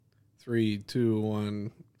3, 2,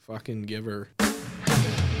 1, fucking give her.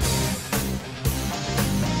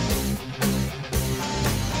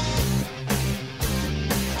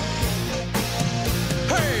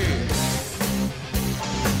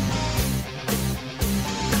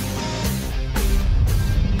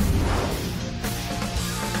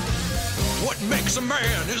 Makes a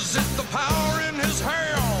man, is it the power in his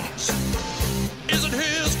hands? Is it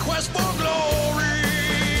his quest for glory?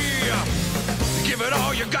 Give it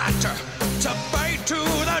all you got to fight to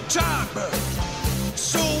the top,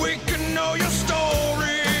 so we can know your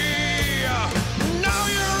story. Now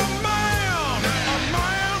you're a man, now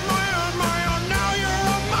you're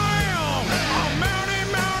a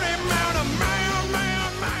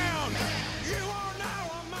man, man. You are now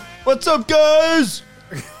a man. What's up, guys?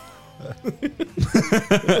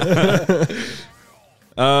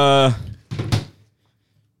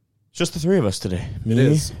 Just the three of us today. Me,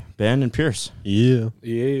 is. Ben, and Pierce. Yeah.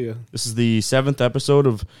 This is the 7th episode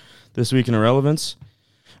of This Week in Irrelevance.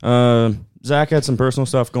 Zach had some personal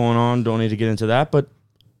stuff going on. Don't need to get into that, but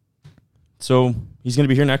so he's going to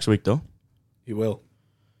be here next week, though. He will.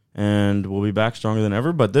 And we'll be back stronger than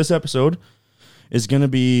ever. But this episode is going to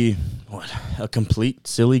be, a complete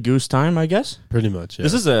silly goose time, I guess? Pretty much, yeah.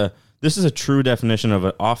 This is a true definition of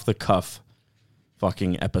an off-the-cuff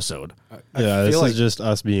fucking episode. This is just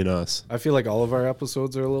us being us. I feel like all of our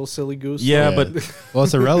episodes are a little silly goose. Yeah, but... Well,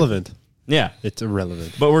 it's irrelevant. Yeah. It's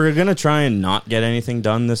irrelevant. But we're going to try and not get anything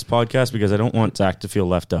done this podcast because I don't want Zach to feel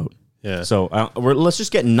left out. Yeah. So let's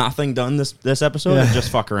just get nothing done this episode and just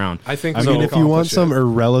fuck around. I mean, if you want some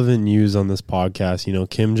irrelevant news on this podcast,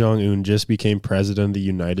 Kim Jong-un just became president of the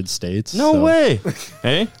United States. No way.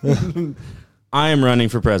 Hey? I am running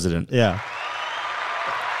for president. Yeah.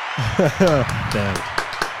 Damn.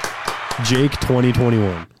 Jake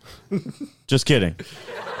 2021. Just kidding.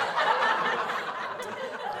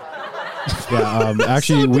 Yeah,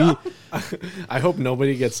 actually, I hope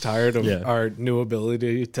nobody gets tired of our new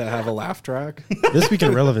ability to have a laugh track. This Week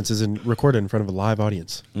in Relevance is recorded in front of a live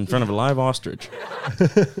audience. In front of a live ostrich.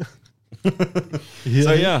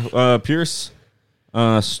 Yeah. So, Pierce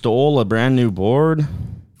stole a brand new board,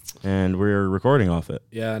 and we're recording off it.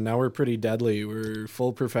 Yeah, now we're pretty deadly. We're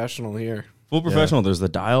full professional here. Full professional. Yeah. There's the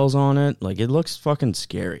dials on it. Like, it looks fucking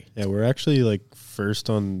scary. Yeah, we're actually, first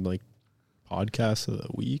on, podcast of the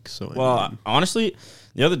week. So honestly,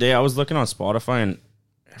 the other day I was looking on Spotify and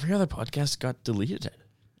every other podcast got deleted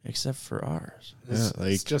except for ours. Yeah,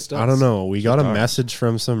 it's just us. I don't know. We got a message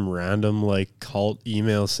from some random cult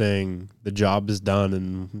email saying the job is done,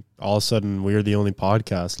 and all of a sudden we're the only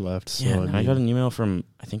podcast left. So yeah, I got an email from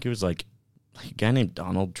I think it was a guy named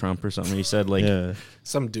Donald Trump or something. He said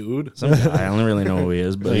some dude. Some guy. I don't really know who he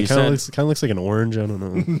is, but he kind of looks like an orange. I don't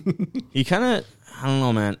know. He kind of. I don't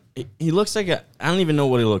know, man. He looks like I don't even know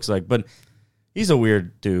what he looks like, but he's a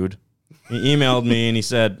weird dude. He emailed me and he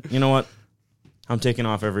said, you know what? I'm taking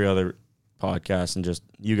off every other podcast and just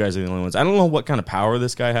you guys are the only ones. I don't know what kind of power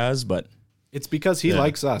this guy has, but it's because he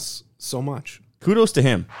likes us so much. Kudos to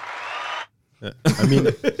him. I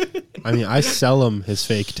mean, I sell him his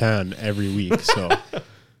fake tan every week. So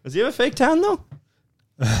does he have a fake tan though?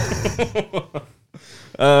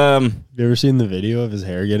 Have you ever seen the video of his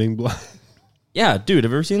hair getting black? Yeah, dude,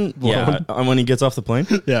 have you ever seen when he gets off the plane?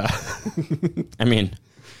 Yeah. I mean,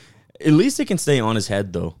 at least it can stay on his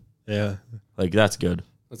head, though. Yeah. That's good.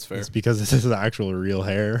 That's fair. It's because this is actual real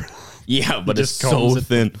hair. Yeah, but it's so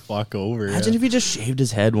thin. Fuck over. Imagine if he just shaved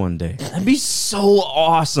his head one day. That'd be so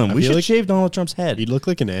awesome. We should shave Donald Trump's head. He'd look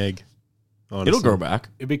like an egg. Honestly. It'll grow back.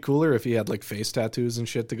 It'd be cooler if he had face tattoos and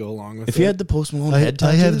shit to go along with it. If he had the Post Malone head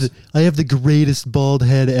tattoos. I have the greatest bald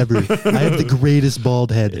head ever. I have the greatest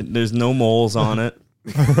bald head. There's no moles on it.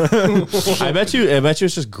 I bet you it's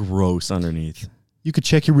just gross underneath. You could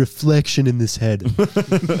check your reflection in this head.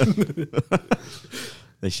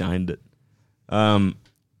 They shined it.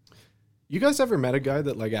 You guys ever met a guy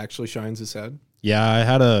that actually shines his head? Yeah, I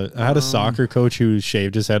had a soccer coach who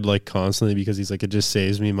shaved his head constantly because he's it just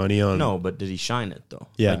saves me money on. No, but did he shine it though?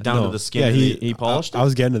 Yeah, down to the skin. Yeah, he polished it. I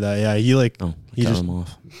was getting to that. Yeah, he he cut him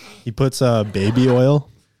off. He puts baby oil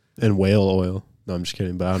and whale oil. No, I'm just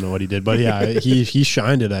kidding, but I don't know what he did. But yeah, he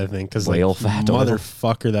shined it, I think, because whale fat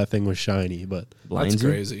motherfucker, that thing was shiny. But that's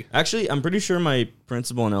crazy. Actually, I'm pretty sure my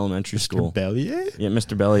principal in elementary school, Bellier? Yeah,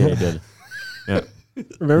 Mr. Bellier did. Yeah.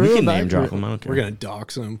 Remember we can name drop him. I don't care. We're gonna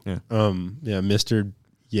dox him. Yeah. Mr.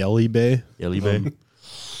 Yelly Bay. Yelly Bay.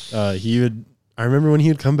 I remember when he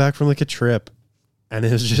would come back from a trip, and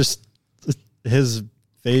it was just his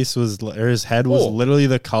face was or his head was literally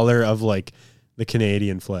the color of the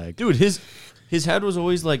Canadian flag. Dude, his his head was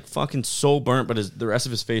always like fucking so burnt, but the rest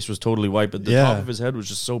of his face was totally white. But the top of his head was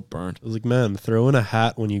just so burnt. I was like, man, throw in a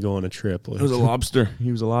hat when you go on a trip. Like, It was a lobster.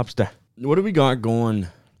 He was a lobster. What do we got going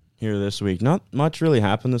here this week? Not much really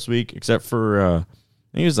happened this week, except for I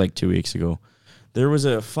think it was like 2 weeks ago. There was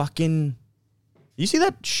a fucking. You see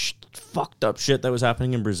that fucked up shit that was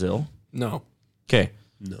happening in Brazil? No. Okay.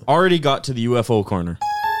 No. Already got to the UFO corner.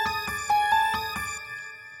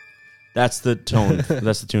 That's the tone.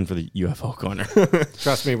 That's the tune for the UFO corner.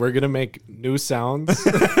 Trust me, we're going to make new sounds.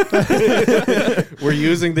 We're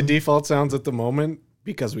using the default sounds at the moment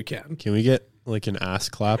because we can. Can we get like an ass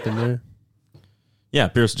clap in there? Yeah,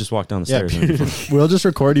 Pierce just walked down the stairs. We'll just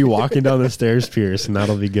record you walking down the stairs, Pierce, and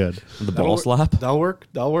that'll be good. The ball slap? That'll work.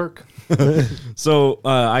 That'll work. So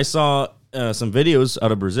I saw some videos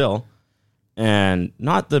out of Brazil, and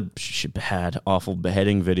not the bad, awful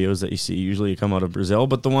beheading videos that you see usually come out of Brazil,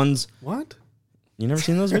 but the ones... What? You never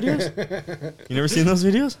seen those videos? You never seen those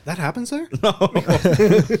videos? That happens there? No.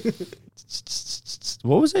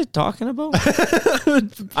 What was I talking about?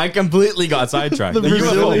 I completely got sidetracked. The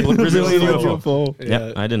UFO. Brazilian UFO.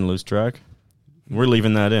 Yeah, I didn't lose track. We're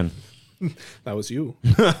leaving that in. That was you.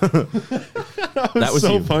 That was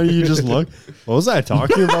so funny. You just look. What was I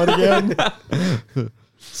talking about again?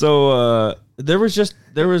 So there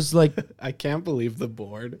was like I can't believe the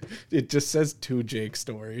board. It just says 2 Jake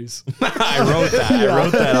stories. I wrote that. I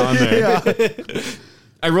wrote that on there. Yeah.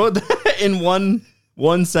 I wrote that in one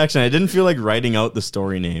section. I didn't feel like writing out the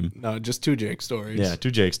story name. No, just 2 Jake stories. Yeah,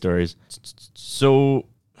 2 Jake stories. So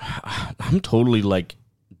I'm totally like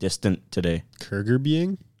distant today. Kurger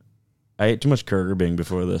being? I ate too much Kurger Bing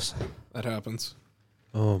before this. That happens.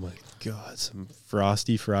 Oh my God, some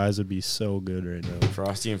frosty fries would be so good right now.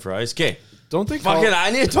 Frosty and fries. Okay. Don't think fuck it.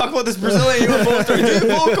 I need to talk about this Brazilian UFO story.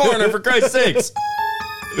 UFO corner, for Christ's sakes.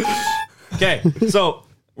 Okay, so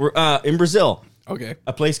we're in Brazil. Okay.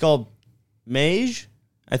 A place called Mage,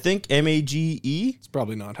 I think, Mage. It's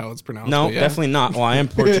probably not how it's pronounced. No, definitely not. Well, I am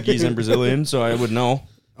Portuguese and Brazilian, so I would know.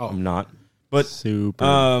 Oh. I'm not. But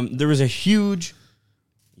super. There was a huge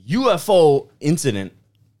UFO incident.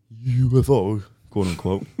 UFO, quote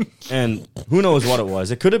unquote. And who knows what it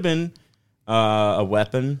was. It could have been a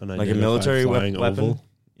weapon, like a military weapon.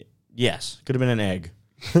 Yes, could have been an egg.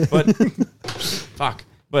 But fuck.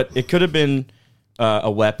 But it could have been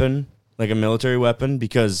a weapon, like a military weapon,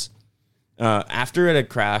 because after it had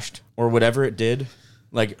crashed or whatever it did,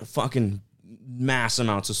 like fucking mass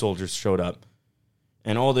amounts of soldiers showed up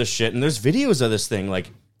and all this shit. And there's videos of this thing.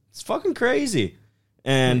 Like, it's fucking crazy.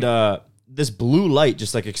 And this blue light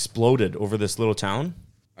just like exploded over this little town.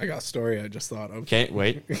 I got a story I just thought of. Okay,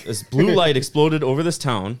 wait. This blue light exploded over this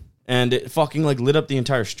town, and it fucking like lit up the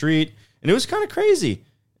entire street, and it was kind of crazy.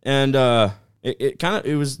 And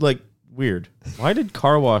it was like weird. Why did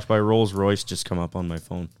Car Wash by Rolls Royce just come up on my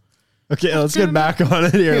phone? Okay, let's get back on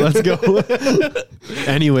it here. Let's go.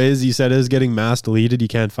 Anyways, you said it was getting mass deleted. You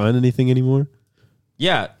can't find anything anymore?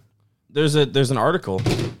 Yeah. There's an article.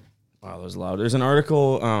 Wow, that was loud. There's an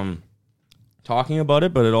article talking about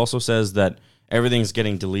it, but it also says that everything's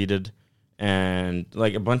getting deleted, and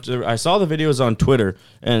like a bunch of... I saw the videos on Twitter,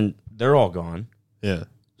 and they're all gone. Yeah.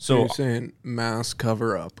 So you're saying mass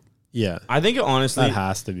cover up? Yeah. I think it honestly... That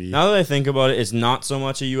has to be. Now that I think about it, it's not so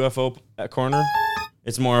much a UFO corner.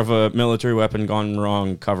 It's more of a military weapon gone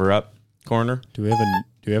wrong cover up corner. Do we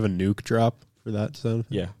have a nuke drop for that sound?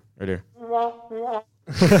 Yeah, right here.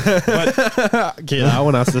 Okay, that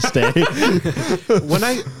one has to stay.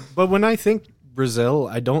 When I think Brazil,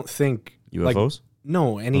 I don't think UFOs.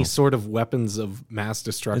 Any sort of weapons of mass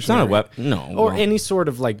destruction. It's not a weapon, no. Or any sort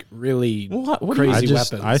of like really crazy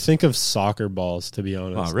weapons. I think of soccer balls, to be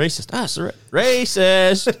honest. Oh, racist!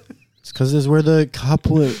 Racist. It's because it's where the cup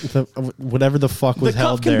was, whatever the fuck was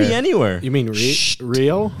held there. The cup can be anywhere. You mean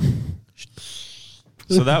Rio?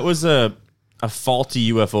 So that was a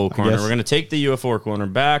faulty UFO corner. We're going to take the UFO corner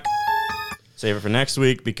back, save it for next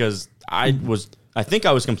week, because I think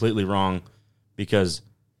I was completely wrong, because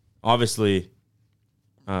obviously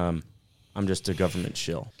I'm just a government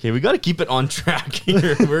shill. Okay, we got to keep it on track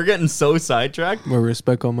here. We're getting so sidetracked. More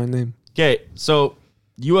respect on my name. Okay, so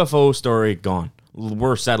UFO story gone.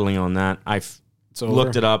 We're settling on that.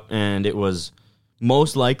 Looked it up, and it was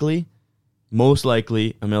most likely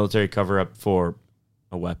a military cover-up for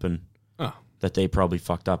a weapon that they probably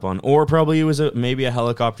fucked up on, or probably it was maybe a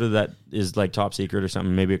helicopter that is like top secret or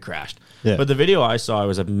something. Maybe it crashed. Yeah. But the video I saw, it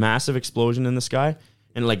was a massive explosion in the sky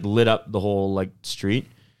and like lit up the whole like street,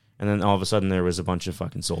 and then all of a sudden there was a bunch of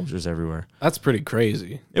fucking soldiers everywhere. That's pretty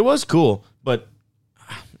crazy. It was cool, but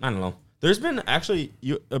I don't know. There's been actually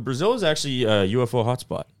Brazil is actually a UFO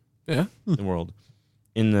hotspot. Yeah, in the world.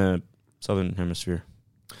 In the southern hemisphere.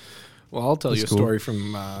 Well, I'll tell you a cool. story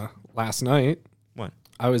from last night. What?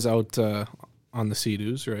 I was out on the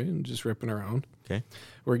Sea-Doos, right, and just ripping around. Okay.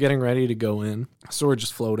 We're getting ready to go in. So we're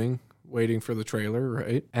just floating, waiting for the trailer,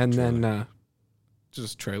 right? And then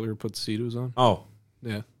just trailer put the Sea-Doos on. Oh,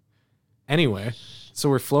 Yeah. Anyway, so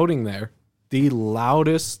we're floating there. The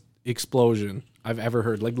loudest explosion I've ever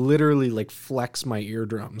heard, like literally like flex my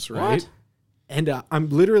eardrums, right? What? And I'm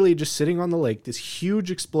literally just sitting on the lake, this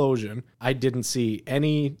huge explosion. I didn't see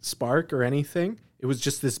any spark or anything. It was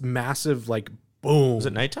just this massive like boom. was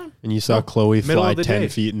it nighttime? And you saw Chloe middle fly of the 10 day.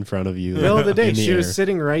 feet in front of you. Middle of the day. in She was air.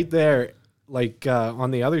 sitting right there, like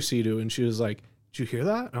on the other Sea-Doo, and she was like, "Did you hear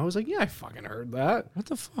that?" And I was like, "Yeah, I fucking heard that." What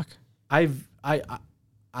the fuck?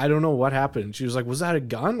 I don't know what happened. She was like, "Was that a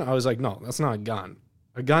gun?" I was like, "No, that's not a gun.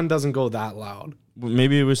 A gun doesn't go that loud." Well,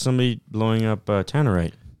 maybe it was somebody blowing up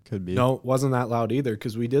tannerite. Could be. No, it wasn't that loud either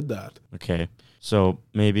because we did that. Okay, so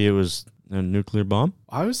maybe it was a nuclear bomb.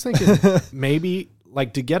 I was thinking maybe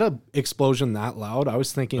like to get a explosion that loud, I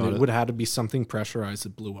was thinking it would have had to be something pressurized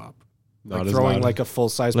that blew up. Not Like as throwing loud. like a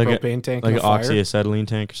full-size Like propane tank like in an a fire. oxyacetylene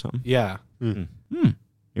tank or something. Yeah,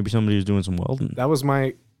 Maybe somebody was doing some welding. that was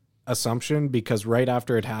my assumption because right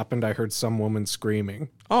after it happened, I heard some woman screaming.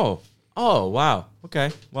 Oh, wow.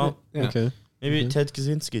 Okay, well, Yeah. Okay. maybe Ted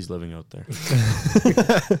Kaczynski's living out there.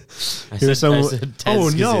 I Here's said some- Ted Oh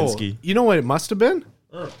no! Kaczynski. You know what it must have been?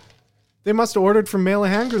 They must have ordered from Mail a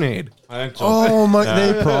Hand Grenade. I think so. Oh my!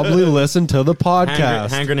 They probably listened to the podcast.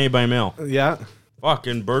 Hand grenade by mail. Yeah,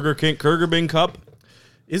 Fucking Burger King Kurgerbing cup.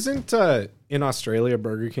 isn't in Australia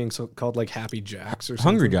Burger King called like Happy Jacks or something?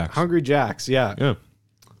 Hungry Jacks. Hungry Jacks. Yeah. Yeah.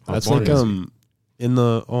 That's Born like in- in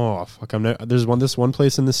the there's this one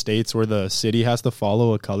place in the States where the city has to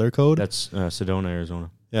follow a color code. That's Sedona,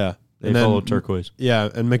 Arizona. yeah. They And then- follow turquoise. Yeah,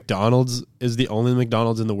 and McDonald's is the only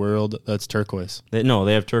McDonald's in the world that's turquoise. They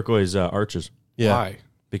have turquoise arches Yeah. Why?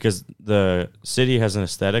 because the city has an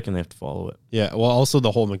aesthetic and they have to follow it. Yeah. Well, also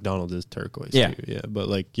the whole McDonald's is turquoise. Yeah. Too. Yeah. But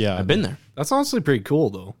like, yeah, I've been there. That's honestly pretty cool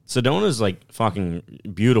though. Sedona's like fucking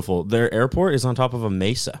beautiful. Their airport is on top of a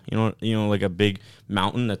mesa. You know, like a big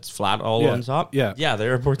mountain that's flat all Yeah. on top. Yeah. Yeah,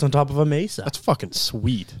 their airport's on top of a mesa. That's fucking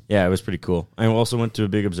sweet. Yeah, it was pretty cool. I also went to a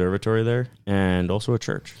big observatory there and also a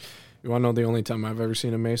church. You want to know the only time I've ever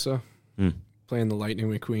seen a Mesa? Hmm. Playing the Lightning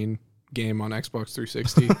McQueen game on Xbox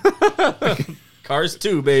 360. Cars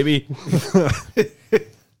 2, baby.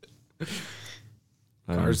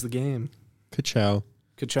 Cars the game. Ka-chow.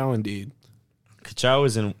 Ka-chow indeed. Ka-chow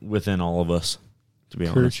is within all of us, to be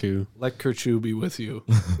honest. Kerchu. Let Kerchu be with you.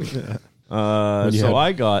 When you So have-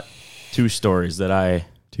 I got 2 stories that I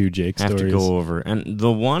 2 Jake have stories. to go over. And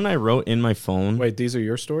the one I wrote in my phone. Wait, these are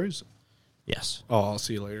your stories? Yes. Oh, I'll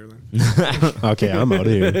see you later then. Okay, I'm out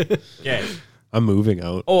of here. Okay. I'm moving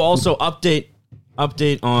out. Oh, also update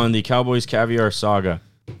on the Cowboys Caviar saga.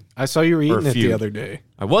 I saw you were eating it feud. the other day.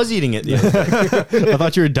 I was eating it the other day. I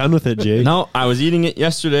thought you were done with it, Jake. No, I was eating it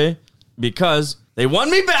yesterday because they won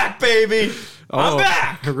me back, baby. I'm Oh.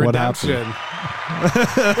 back. What happened?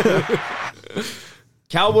 Redemption.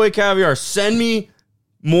 Cowboy Caviar, send me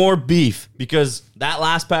more beef because that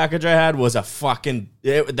last package I had was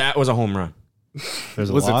that was a home run. There's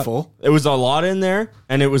a Was lot. it full? It was a lot in there,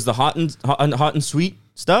 and it was the hot and sweet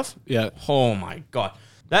stuff. Yeah. Oh my god,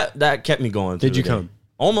 that kept me going. Did through you the day. come?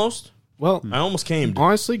 Almost. Well, I almost came.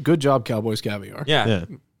 honestly, good job, Cowboys Caviar. Yeah. Yeah.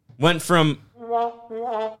 Went from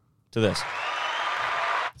to this.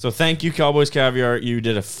 So thank you, Cowboys Caviar. You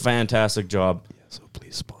did a fantastic job. So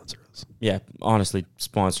please sponsor us. Yeah, honestly,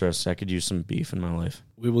 sponsor us. I could use some beef in my life.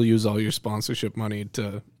 We will use all your sponsorship money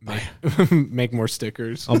to make, make more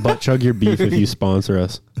stickers. I'll butt chug your beef if you sponsor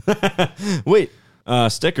us. Wait,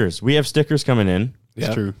 stickers. We have stickers coming in, It's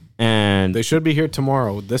Yeah. true. and They should be here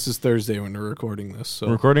tomorrow. This is Thursday when we're recording this. we're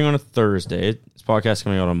So recording on a Thursday. This podcast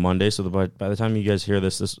coming out on Monday, so by the time you guys hear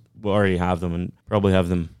this we'll already have them and probably have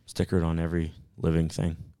them stickered on every living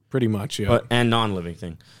thing, pretty much, yeah. and non-living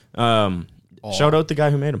thing. Shout out the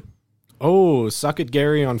guy who made them. Oh, Suck It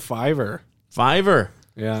Gary on Fiverr. Fiverr.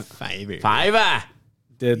 Yeah. Fiverr.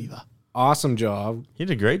 Did awesome job. He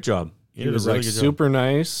did a great job. He did was a really like good job. super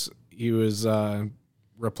nice. He was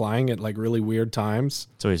replying at like really weird times.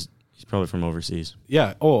 So he's probably from overseas.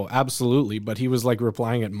 Yeah. Oh, absolutely. But he was like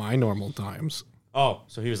replying at my normal times. Oh,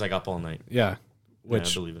 so he was like up all night. Yeah.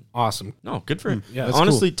 Which I believe it. awesome. No, good for him. Yeah, that's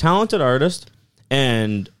honestly, talented artist,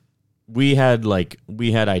 and we had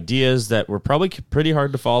ideas that were probably pretty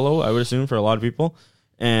hard to follow. I would assume for a lot of people,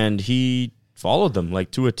 and he followed them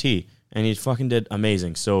like to a T, and he fucking did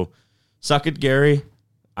amazing. So, suck it, Gary.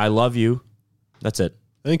 I love you. That's it.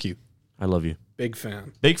 Thank you. I love you. Big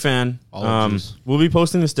fan. Big fan. Olive juice. We'll be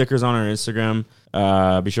posting the stickers on our Instagram.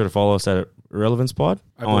 Be sure to follow us at Relevance Pod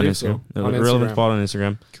I on believe Instagram. so. On Relevance Instagram. Pod on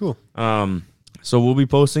Instagram. Cool. So we'll be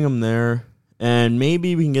posting them there, and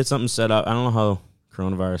maybe we can get something set up. I don't know how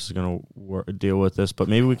coronavirus is going to deal with this, but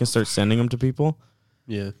maybe we can start sending them to people.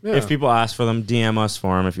 Yeah. If people ask for them, DM us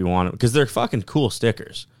for them if you want it, because they're fucking cool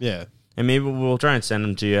stickers. Yeah. And maybe we'll try and send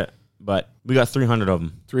them to you, but we got 300 of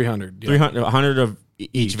them. 300. Yeah. 300, 100 of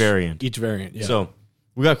each variant. Each variant, yeah. So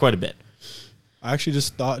we got quite a bit. I actually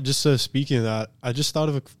just thought, speaking of that, I just thought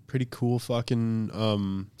of a pretty cool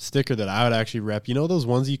fucking sticker that I would actually rep. You know those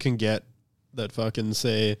ones you can get that fucking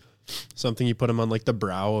say something, you put them on like the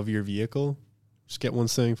brow of your vehicle? Just get one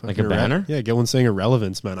saying fucking Like a banner? Yeah, get one saying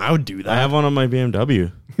irrelevance, man. I would do that. I have one on my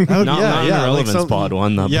BMW. Not not an irrelevance pod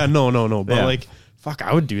one. Yeah, no. But Yeah. like, fuck,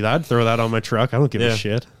 I would do that. Throw that on my truck. I don't give Yeah. a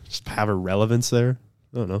shit. Just have a relevance there.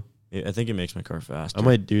 I don't know. I think it makes my car faster. I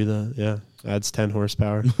might do that. Yeah, adds 10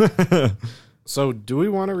 horsepower. So do we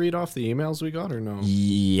want to read off the emails we got or no?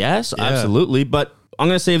 Yes, Yeah. absolutely. But I'm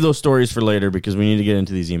going to save those stories for later because we need to get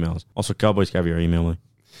into these emails. Also, Cowboys Caviar, email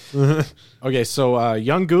me. Okay, so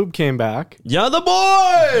Young Goob came back. Yeah, the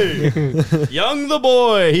boy! Young the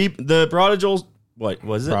boy. The prodigal... What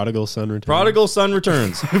was it? Prodigal son return. Prodigal son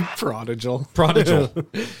returns. Prodigal. Prodigal.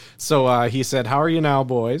 So he said, "How are you now,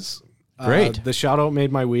 boys?" Great. The shout out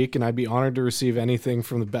made my week, and I'd be honored to receive anything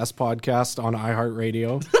from the best podcast on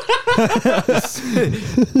iHeartRadio.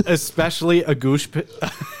 Especially a goosh.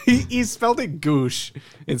 He spelled it goosh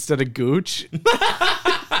instead of gooch.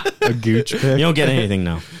 A gooch pick. You don't get anything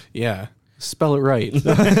now. Yeah, spell it right.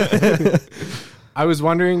 I was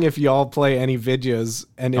wondering if y'all play any videos,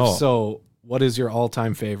 and if so, what is your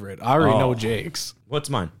all-time favorite? I already know Jake's. What's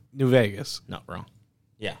mine? New Vegas. No, wrong.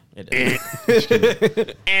 Yeah, it is.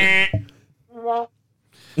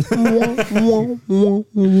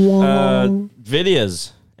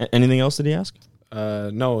 Videos. Anything else did he ask?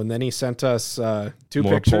 No, and then he sent us two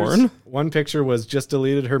More pictures. porn? One picture was just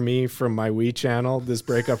deleted her me from my Wii channel. This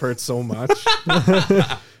breakup hurts so much.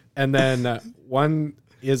 And then one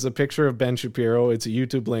is a picture of Ben Shapiro. It's a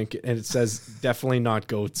YouTube link, and it says definitely not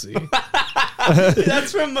goatsy.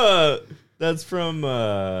 That's from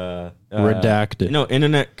Redacted. No,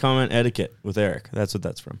 internet comment etiquette with Eric. That's what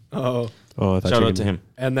that's from. Oh, Oh, I thought Shout you out to could- him.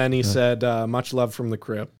 and then he said much love from the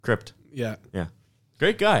crypt. Crypt. Yeah. Yeah.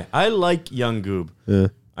 Great guy. I like Young Goob. Yeah.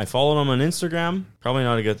 I followed him on Instagram. Probably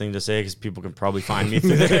not a good thing to say because people can probably find me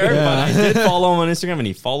through there. But I did follow him on Instagram and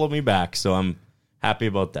he followed me back. So I'm happy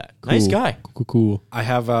about that. Nice Cool. guy. Cool. I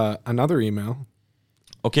have another email.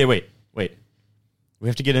 Okay, wait. We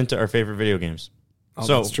have to get into our favorite video games. Oh,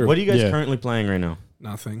 So that's true. what are you guys Yeah. currently playing right now?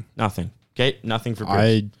 Nothing. Nothing. Okay, nothing for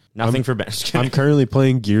Bruce. Nothing for Ben. Just kidding. I'm currently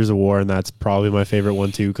playing Gears of War, and that's probably my favorite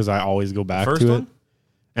one too, because I always go back First to one? it.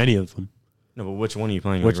 Any of them. No, but which one are you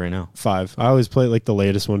playing Which- like right now? 5. I always play like the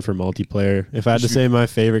latest one for multiplayer. If I had to say my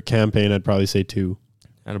favorite campaign, I'd probably say 2.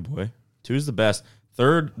 Attaboy. 2 is the best.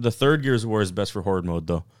 The third Gears of War is best for horde mode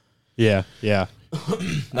though. Yeah.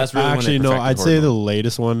 That's really Actually, when they no, perfected I'd horde say mode. the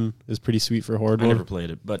latest one is pretty sweet for Horde I never mode. played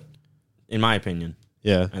it, but in my opinion,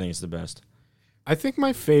 Yeah. I think it's the best. I think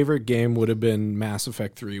my favorite game would have been Mass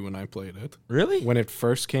Effect 3 when I played it. Really? When it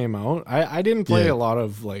first came out. I didn't play Yeah. a lot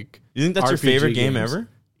of like You think that's your RPG favorite game games. ever?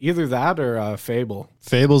 Either that or Fable.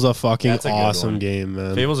 Fable's a fucking That's a good awesome one. game,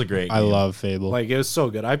 man. Fable's a great I game. love Fable. Like it was so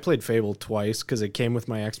good. I played Fable twice because it came with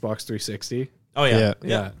my Xbox 360. Oh yeah.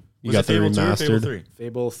 Yeah. You Was got it the Fable 2 or Fable remastered. 3?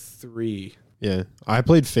 Fable 3. Yeah. I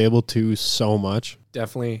played Fable 2 so much.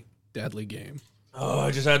 Definitely deadly game. Oh,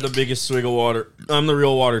 I just had the biggest swig of water. I'm the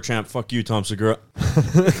real water champ. Fuck you, Tom Segura.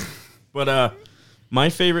 But my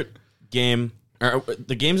favorite game, or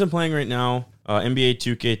the games I'm playing right now, NBA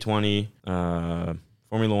 2K20,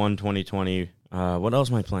 Formula 1 2020. What else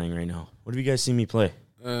am I playing right now? What have you guys seen me play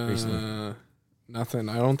recently? Nothing.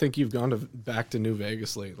 I don't think you've gone back to New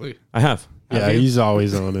Vegas lately. I have. Yeah, you? he's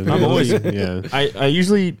always on it. I'm always- Yeah. I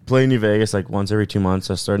usually play New Vegas like once every 2 months.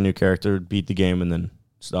 I start a new character, beat the game, and then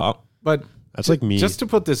stop. But That's like me. just to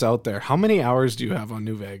put this out there, how many hours do you have on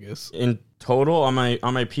New Vegas? In total, on my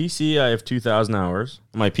PC, I have 2,000 hours.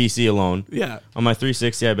 On my PC alone. Yeah. On my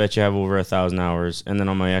 360, I bet you have over 1,000 hours, and then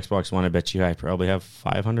on my Xbox One, I bet you I probably have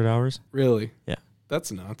 500 hours. Really? Yeah. That's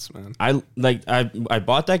nuts, man. I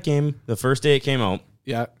bought that game the first day it came out.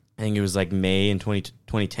 Yeah. I think it was like May in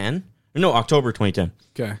 2010. No, October 2010.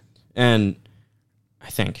 Okay. And I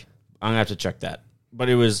think I'm gonna have to check that, but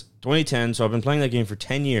it was 2010. So I've been playing that game for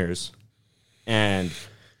 10 years, and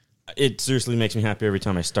it seriously makes me happy every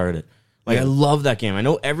time I start it. Like I love that game. I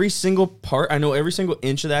know every single part. I know every single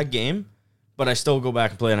inch of that game. but I still go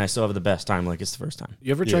back and play, and I still have the best time like it's the first time.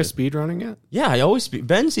 You ever try speedrunning yet? Yeah, I always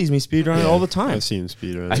Ben sees me speedrunning all the time. I've seen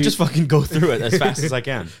speedrun. I just fucking go through it as fast as I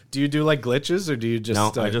can. Do you do like glitches or do you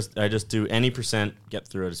just? No, I just do any percent, get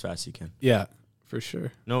through it as fast as you can. Yeah, for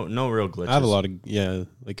sure. No real glitches. I have a lot of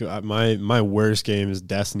like my worst game is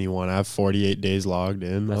Destiny 1. I have 48 days logged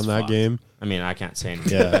in on that fucked. game. I mean, I can't say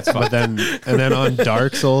anything. Yeah, That's but then on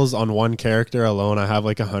Dark Souls on one character alone, I have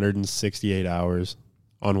like 168 hours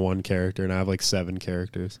on one character, and I have like 7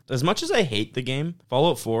 characters. As much as I hate the game,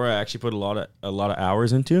 Fallout 4 I actually put a lot of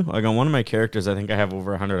hours into. Like on one of my characters, I think I have over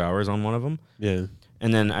 100 hours on one of them. Yeah.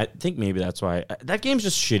 And then I think maybe that's why that game's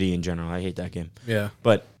just shitty in general. I hate that game. Yeah.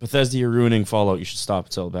 But Bethesda, you're ruining Fallout. You should stop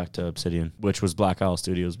and sell it back to Obsidian, which was Black Isle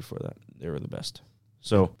Studios before that. They were the best.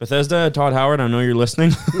 So Bethesda, Todd Howard, I know you're listening.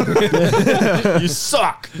 You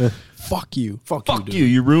suck. Fuck you. Fuck You.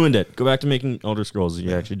 You ruined it. Go back to making Elder Scrolls.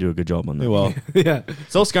 You actually do a good job on that. Well, Yeah.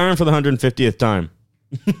 Sell Skyrim for the 150th time.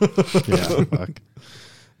 yeah. Fuck.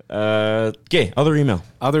 Okay, other email.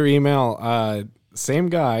 Other email. Same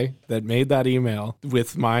guy that made that email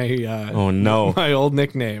with my Oh no. my old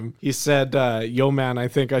nickname. He said, "Yo, man, I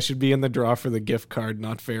think I should be in the draw for the gift card.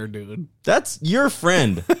 Not fair, dude." That's your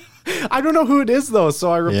friend. I don't know who it is though,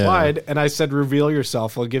 so I replied and I said, "Reveal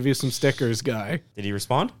yourself. I'll give you some stickers, guy." Did he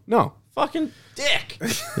respond? No. Fucking dick.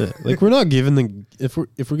 Yeah, like we're not giving the if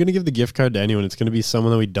we're gonna give the gift card to anyone, it's gonna be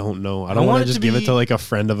someone that we don't know. I don't want want it to just to give it be- to like a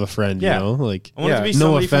friend of a friend. Yeah. You know, like I want it to be Yeah, no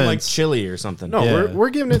somebody from like offense. Chile or something. No, Yeah. we're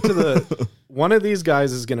giving it to the one of these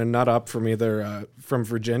guys is gonna nut up from either from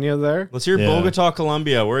Virginia there. Let's hear Yeah. Bogota,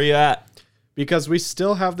 Colombia. Where are you at? Because we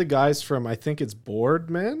still have the guys from I think it's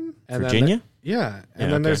Boardman. And Virginia? Then yeah. And Yeah,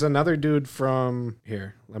 then okay. there's another dude from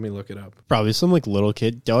here. Let me look it up. probably some like little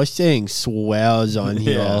kid. They're saying swells on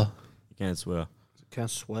here. Yeah. You can't swear.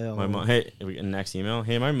 Caswell. My mom. Hey, next email.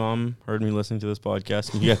 Hey, my mom heard me listening to this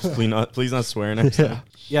podcast. Can you guys please not swear next time?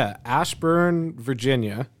 Yeah, Ashburn,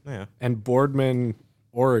 Virginia, Yeah. and Boardman,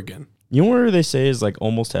 Oregon. You know where they say is like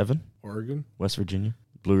almost heaven? Oregon? West Virginia,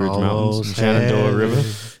 Blue Ridge Almost Mountains, and Shenandoah heaven. River.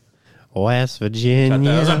 West Virginia.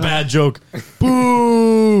 That was a bad joke.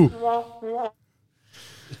 Boo!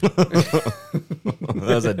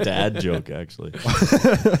 That was a dad joke, actually.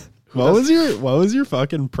 What was your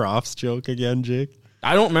fucking profs joke again, Jake?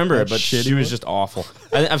 I don't remember it, That but shitty she was one? just awful.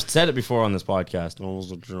 I've said it before on this podcast. That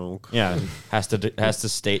was a joke. Yeah, has to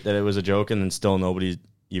state that it was a joke, and then still nobody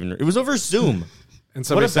even. It was over Zoom. And What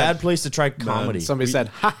somebody a said, bad place to try comedy. Somebody said,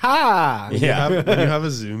 "Ha ha!" Yeah. When you have a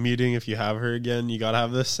Zoom meeting, if you have her again, you gotta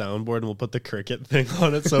have this soundboard, and we'll put the cricket thing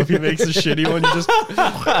on it. So if he makes a shitty one, you just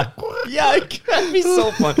Yeah, it could be so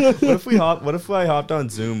fun. What if I hopped on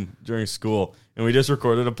Zoom during school and we just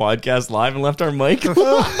recorded a podcast live and left our mic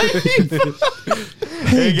live?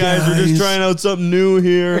 Hey guys, we're just trying out something new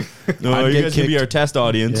here. No, I'd you get guys can be kicked. our test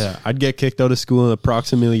audience. yeah, I'd get kicked out of school in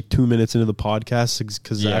approximately 2 minutes into the podcast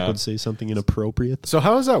because Zach Yeah. would say something inappropriate. So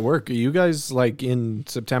how does that work? Are you guys like in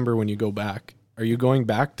September when you go back? Are you going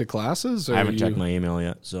back to classes? Or I haven't are checked you, my email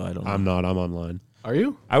yet, so I don't know. I'm not. I'm online. Are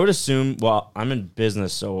you? I would assume, well, I'm in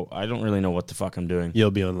business, so I don't really know what the fuck I'm doing.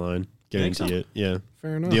 You'll be online. think Guarantee so? it. Yeah.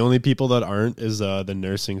 Fair enough. The only people that aren't is the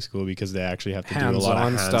nursing school because they actually have to do a lot of Hands-on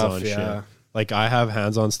hands-on stuff, shit. yeah. Like I have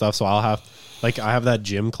hands-on stuff, so I have that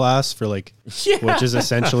gym class for like, Yeah. which is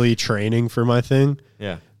essentially training for my thing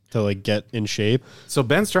Yeah. to like get in shape. So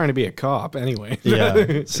Ben's trying to be a cop anyway.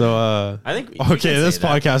 Yeah. So I think we okay, can this say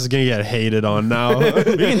that. podcast is gonna get hated on now. We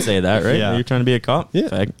can say that, right? Yeah. You're trying to be a cop? Yeah.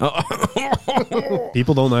 Fag. Oh.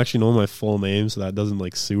 People don't actually know my full name, so that doesn't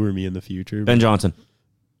like sewer me in the future. Ben Johnson.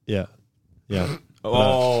 Yeah. Yeah.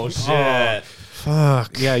 Oh, shit.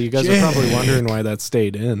 Fuck. Yeah, you guys are probably wondering why that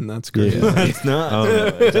stayed in. That's great. Yeah. It's not.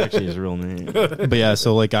 It's actually his real name. But yeah,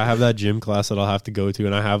 so like I have that gym class that I'll have to go to,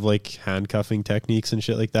 and I have like handcuffing techniques and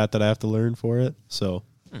shit like that I have to learn for it. So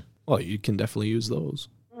Well, you can definitely use those.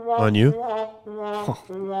 on you,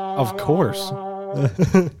 Of course.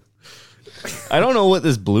 I don't know what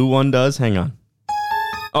this blue one does. Hang on.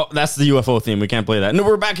 Oh, that's the UFO theme. We can't play that. No,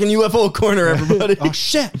 we're back in UFO corner, everybody. oh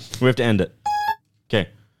shit! We have to end it. Okay.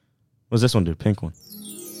 What's this one do? Pink one.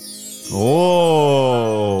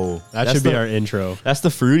 Oh. That That's should be the- our intro. That's the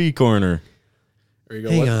fruity corner. There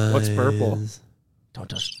you go. What's purple? Don't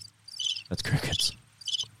touch. That's crickets.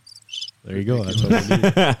 There you go. That's what we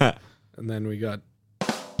need. And then we got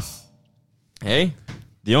Hey,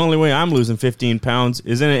 the only way I'm losing 15 pounds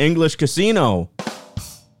is in an English casino.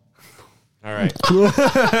 All right. We're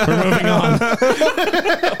moving on.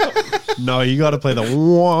 No, you got to play the.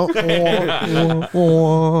 wah,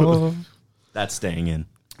 wah, wah. That's staying in.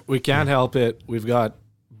 we can't help it. We've got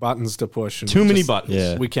buttons to push. And Too we many just- buttons.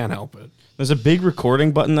 Yeah. We can't help it. There's a big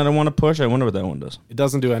recording button that I want to push. I wonder what that one does. It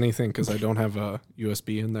doesn't do anything because I don't have a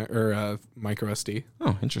USB in there or a micro SD.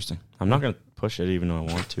 Oh, interesting. I'm not going to push it even though I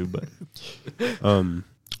want to, but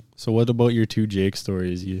So what about your 2 Jake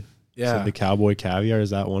stories? You said the cowboy caviar. Is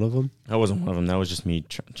that one of them? that wasn't one of them. That was just me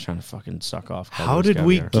trying to fucking suck off. How Cowboys did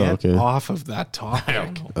we caviar. get off of that topic?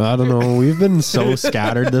 I don't know. We've been so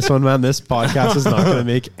scattered this one, man. This podcast is not going to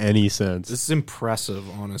make any sense. This is impressive,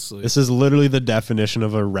 honestly. This is literally the definition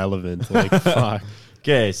of irrelevant. Like, fuck.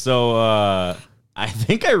 Okay, so I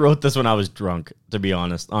think I wrote this when I was drunk, to be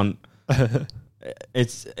honest.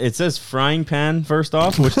 It says frying pan first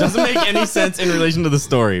off, which doesn't make any sense in relation to the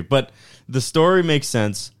story, but the story makes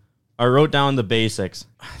sense. I wrote down the basics.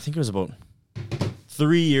 I think it was about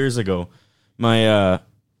 3 years ago. My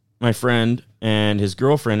friend and his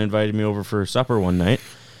girlfriend invited me over for supper one night,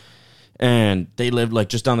 and they lived like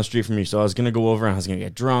just down the street from me. So I was gonna go over and I was gonna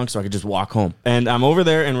get drunk so I could just walk home. And I'm over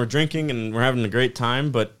there and we're drinking and we're having a great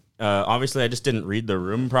time, but obviously I just didn't read the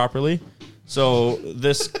room properly. So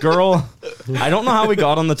this girl, I don't know how we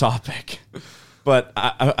got on the topic, but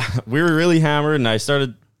we were really hammered, and I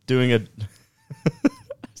started doing a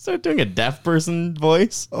deaf person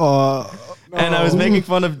voice. And I was making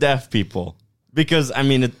fun of deaf people because, I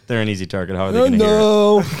mean, they're an easy target. How are they going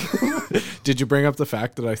to hear it? Did you bring up the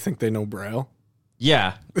fact that I think they know Braille?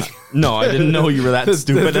 Yeah. No, I didn't know you were that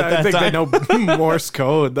stupid at that I think time. they know Morse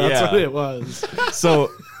code. That's Yeah. what it was.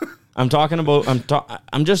 So I'm talking about,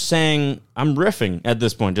 I'm just saying, I'm riffing at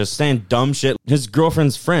this point, just saying dumb shit. His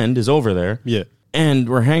girlfriend's friend is over there. Yeah. And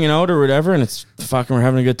we're hanging out or whatever, and it's fucking, we're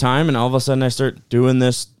having a good time, and all of a sudden I start doing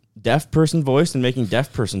this deaf person voice and making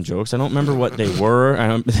deaf person jokes. I don't remember what they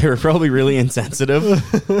were. They were probably really insensitive,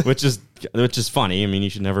 which is funny. I mean, you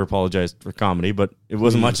should never apologize for comedy, but it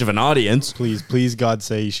wasn't much of an audience. Please, God,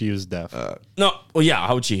 say she was deaf. No, well, yeah,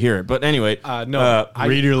 how would she hear it? But anyway,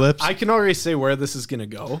 Read your lips. I can already say where this is going to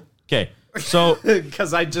go okay, so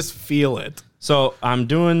because I just feel it. So I'm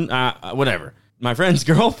doing whatever. My friend's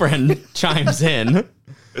girlfriend chimes in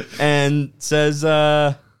and says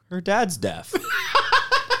her dad's deaf.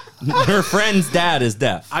 Her friend's dad is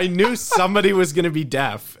deaf. I knew somebody was going to be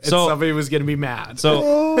deaf and So- somebody was going to be mad.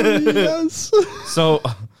 So Yes. so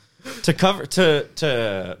to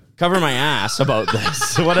cover my ass about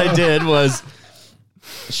this, what I did was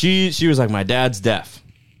she was like, my dad's deaf.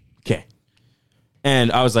 Okay.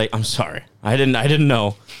 And I was like, I'm sorry. I didn't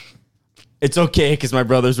know. It's okay because my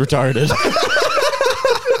brother's retarded.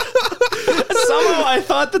 Somehow I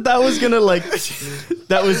thought that was gonna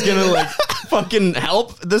fucking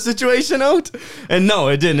help the situation out, and no,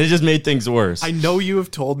 it didn't. It just made things worse. I know you have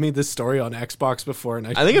told me this story on Xbox before, and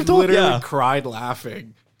I think I've told- literally yeah. cried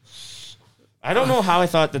laughing. I don't know how I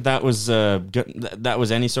thought that was that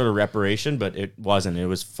was any sort of reparation, but it wasn't. It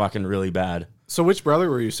was fucking really bad. So which brother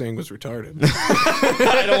were you saying was retarded?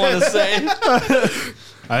 I don't want to say.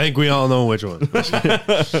 I think we all know which one.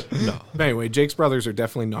 But anyway, Jake's brothers are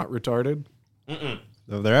definitely not retarded.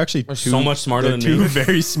 No, they're actually so much smarter they're than two me.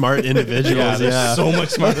 very smart individuals. Yeah, they're yeah. so much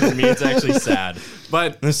smarter than me. It's actually sad.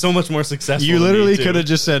 But They're so much more successful. You than me, literally too. could have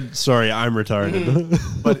just said, "Sorry, I'm retarded."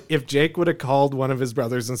 But if Jake would have called one of his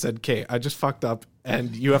brothers and said, "Okay, I just fucked up,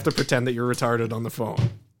 and you have to pretend that you're retarded on the phone,"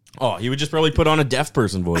 Oh, he would just probably put on a deaf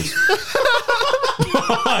person voice.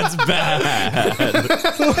 That's bad.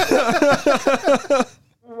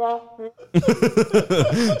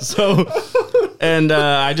 So, and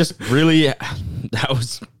I just really, that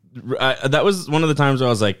was one of the times where I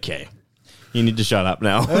was like, okay, you need to shut up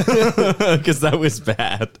now. Because that was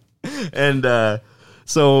bad. And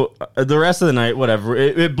so the rest of the night, whatever,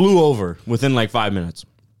 it blew over within like 5 minutes.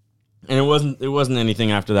 And it wasn't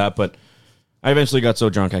anything after that, but I eventually got so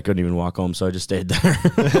drunk I couldn't even walk home, so I just stayed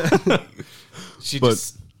there. she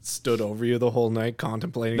just stood over you the whole night,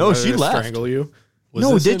 contemplating. No, whether she to left. strangle you.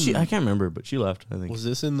 No, this did in- she? I can't remember, but she left, I think. Was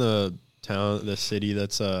this in the city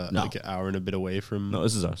that's like an hour and a bit away from? No,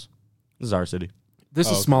 this is us. This is our city. This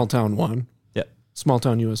is Small Town 1. Yeah. Small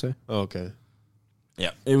Town USA. Oh, okay.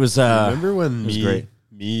 Yeah. It was, Remember when it was great.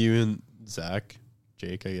 you and Zach,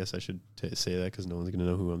 Jake, I guess I should say that because no one's gonna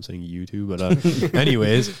know who I'm saying you to. But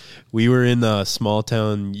anyways, we were in Small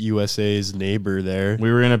Town USA's neighbor there. We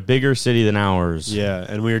were in a bigger city than ours. Yeah,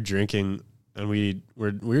 and we were drinking, and we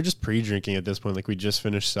were just pre-drinking at this point. Like we just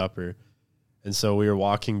finished supper, and so we were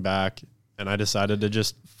walking back, and I decided to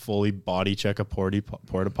just fully body check a porta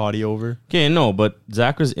potty over. Okay, no, but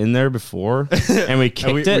Zach was in there before, and we kicked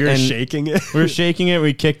And it. we were and shaking it. We were shaking it.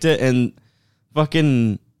 We kicked it, and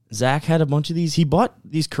fucking Zach had a bunch of these. He bought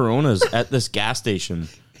these Coronas at this gas station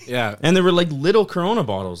Yeah. And they were like little Corona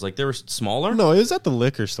bottles. Like they were smaller. No, it was at the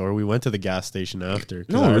liquor store. We went to the gas station after.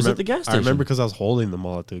 No, it was at the gas I station. remember because I was holding them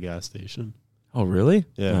all at the gas station. Oh, really?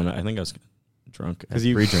 Yeah. No, I think I was drunk. Because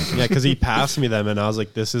Pre-drinking. yeah, because he passed me them, and I was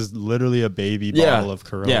like, "This is literally a baby bottle of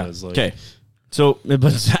Coronas." Yeah. Like, Okay. So,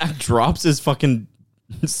 but Zach drops his fucking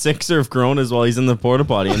 6er of Coronas while he's in the porta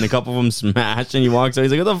potty, and a couple of them smash, and he walks out.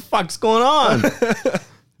 He's like, "What the fuck's going on?"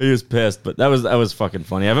 He was pissed, but that was fucking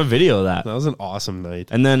funny. I have a video of that. that was an awesome night.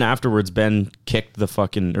 And then afterwards, Ben kicked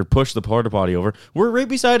or pushed the porta potty over. We're right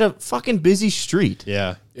beside a fucking busy street.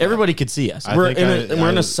 Yeah, Everybody could see us. I We're think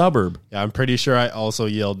in a suburb. yeah. I'm pretty sure I also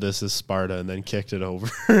yelled, "This is Sparta," and then kicked it over.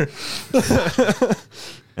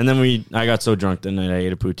 And then I got so drunk that night I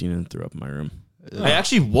ate a poutine and threw up in my room. I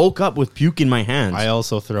actually woke up with puke in my hands. I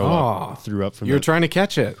also threw up from You were that trying to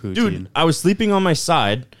catch it. poutine. Dude, I was sleeping on my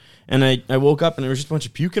side, and I woke up, and there was just a bunch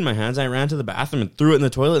of puke in my hands. I ran to the bathroom and threw it in the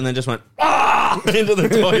toilet, and then just went, into the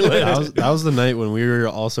toilet. That was the night when we were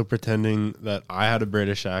also pretending that I had a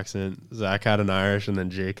British accent, Zach had an Irish, and then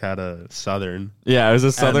Jake had a Southern. Yeah, it was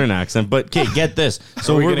a Southern accent. But, okay, get this.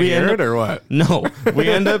 So Are we gonna we hear end it up, or what? No, we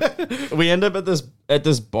end up at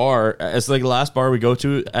this bar. It's like the last bar we go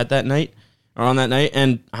to at that night, or on that night,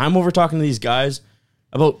 and I'm over talking to these guys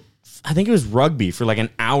about, I think it was rugby for like an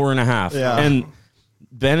hour and a half. Yeah. And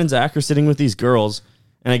Ben and Zach are sitting with these girls,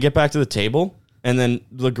 and I get back to the table, and then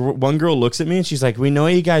one girl looks at me, and she's like, "We know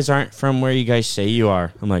you guys aren't from where you guys say you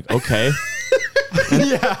are." I'm like, okay.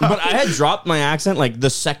 Yeah. But I had dropped my accent like the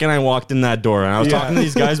second I walked in that door, and I was talking to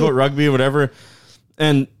these guys about rugby or whatever,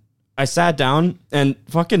 and I sat down, and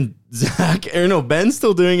fucking Ben's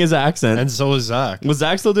still doing his accent. And so was Zach. Was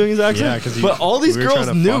Zach still doing his accent? Yeah, because but all these we were girls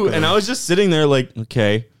trying to fuck knew, with and him. I was just sitting there like,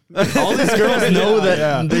 okay. All these girls know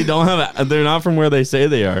that they don't have. They're not from where they say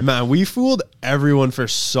they are. Man, we fooled everyone for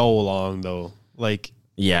so long, though. Like,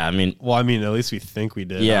 Yeah, I mean, well, I mean, at least we think we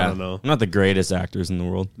did. yeah. I don't know. I'm not the greatest actors in the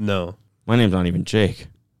world. No. My name's not even Jake.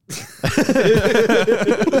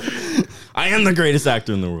 I am the greatest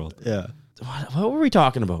actor in the world. Yeah. What were we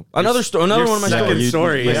talking about? Another story. Another one of my second stories.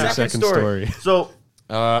 story, My yeah. second Second story. story. So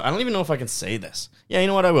I don't even know if I can say this. Yeah, you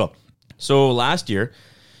know what? I will. So last year,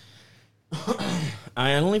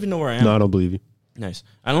 I don't even know where I am. No, I don't believe you. Nice.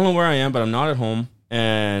 I don't know where I am, but I'm not at home.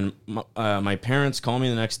 And my parents call me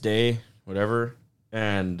the next day, whatever,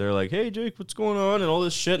 and they're like, "Hey, Jake, what's going on?" and all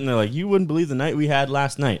this shit. And they're like, "You wouldn't believe the night we had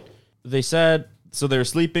last night." They said, so they were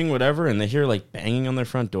sleeping, whatever, and they hear like banging on their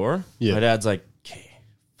front door. Yeah. My dad's like, "Okay,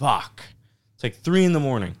 fuck." It's like 3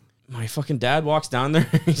 a.m. My fucking dad walks down there.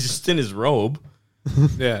 He's just in his robe.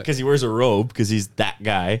 Yeah. Because he wears a robe because he's that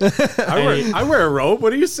guy. I wear a robe.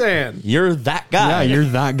 What are you saying? You're that guy. Yeah, you're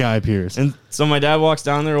that guy, Pierce. And so my dad walks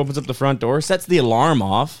down there, opens up the front door, sets the alarm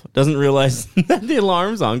off, doesn't realize that the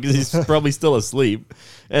alarm's on because he's probably still asleep.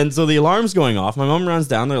 And so the alarm's going off. My mom runs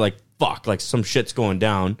down there like, fuck, like some shit's going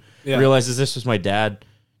down. Yeah. Realizes this was my dad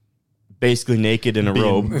basically naked in a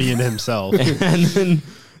robe. Being himself. And then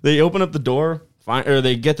they open up the door, or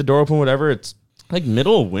they get the door open, whatever. It's like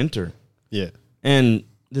middle of winter. Yeah. And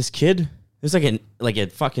this kid, it's like a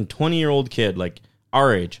fucking 20-year-old kid, like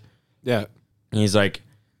our age. Yeah. And he's like,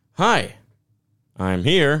 "Hi, I'm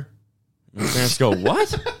here." My parents go,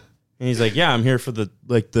 "What?" And he's like, "Yeah, I'm here for the."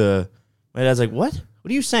 My dad's like, "What? What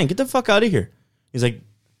are you saying? Get the fuck out of here." He's like,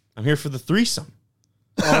 "I'm here for the threesome."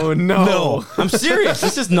 Oh no. I'm serious.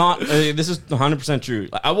 This is not. This is 100% true.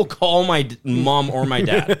 I will call my mom or my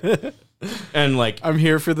dad, and like, I'm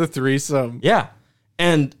here for the threesome. yeah,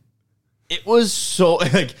 and. It was so,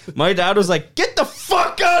 like, my dad was like, "Get the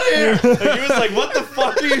fuck out of here." Like, he was like, "What the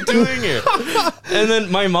fuck are you doing here?" And then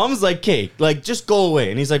my mom's like, "Okay, like, just go away."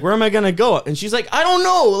 And he's like, "Where am I going to go?" And she's like, "I don't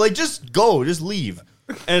know. Like, just go. Just leave."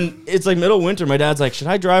 And it's like middle of winter. My dad's like, "Should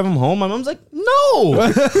I drive him home?" My mom's like, "No.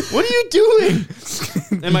 What are you doing?"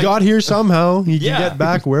 And He got here somehow. He Yeah. can get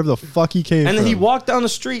back wherever the fuck he came and from. then he walked down the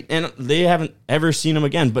street, and they haven't ever seen him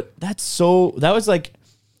again. But that was like,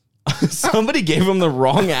 somebody gave him the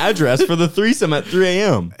wrong address for the threesome at 3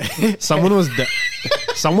 a.m.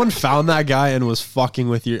 Someone found that guy and was fucking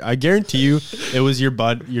with you. I guarantee you it was your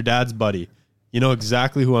dad's buddy. You know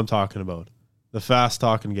exactly who I'm talking about. The fast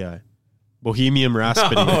talking guy. Bohemian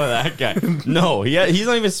Rhapsody. Oh, that guy. No, he's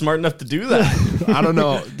not even smart enough to do that. I don't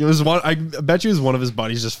know. It was one. I bet you it was one of his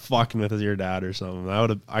buddies just fucking with your dad or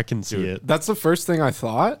something. I can see it. That's the first thing I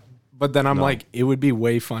thought. But then I'm like, it would be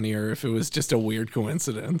way funnier if it was just a weird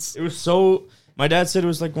coincidence. It was so... My dad said it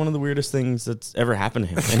was like one of the weirdest things that's ever happened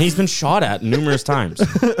to him. And he's been shot at numerous times.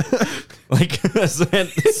 Like,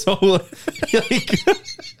 so... Like,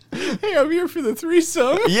 Hey, I'm here for the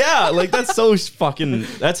threesome. yeah, like, that's so fucking...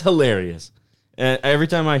 That's hilarious. And every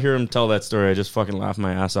time I hear him tell that story, I just fucking laugh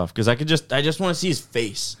my ass off because I just want to see his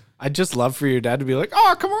face. I'd just love for your dad to be like,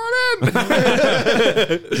 "Oh, come on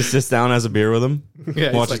in." Just sits down, has a beer with him,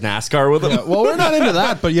 Yeah, watches NASCAR with him. Yeah, well, we're not into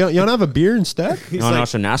that, but you don't have a beer instead? You want to watch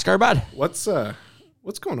some NASCAR, bud? What's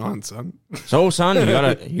going on, son? So, son, you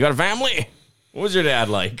got a family? What was your dad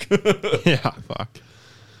like? Yeah, fuck.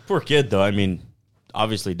 Poor kid, though. I mean,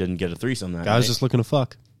 obviously didn't get a threesome that Guy was night. just looking to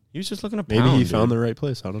fuck. He was just looking to Maybe pound, he found dude. the right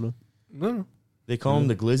place. I don't know. No. They call him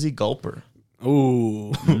the Glizzy Gulper.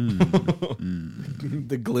 Ooh.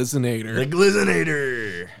 The Glizzinator. The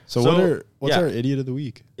Glizzinator. So what's our idiot of the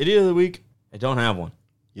week? Idiot of the week? I don't have one.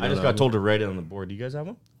 You I don't just have got told to write it on the board. Do you guys have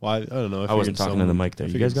one? Well, I don't know. I wasn't talking to the mic there.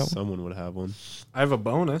 You guys got one? Someone would have one. I have a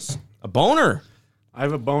bonus. A boner. I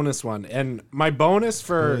have a bonus one. And my bonus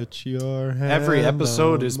for Put your hand every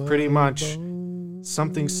episode is on pretty my much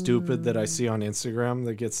something stupid that I see on Instagram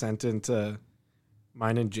that gets sent into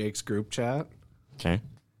mine and Jake's group chat. Okay.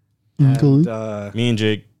 And Me and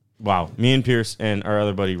Jake, me and Pierce and our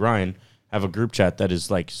other buddy Ryan have a group chat that is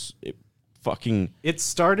like fucking it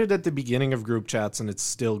started at the beginning of group chats and it's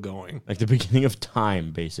still going. like the beginning of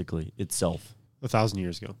time, basically, itself. 1,000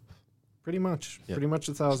 years ago. Pretty much. Yeah. Pretty much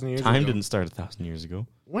 1,000 years Time ago. didn't start 1,000 years ago.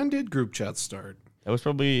 When did group chats start? That was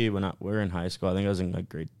probably when we were in high school. I think I was in like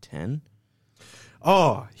grade 10.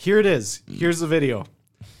 Oh, here it is. Here's the video.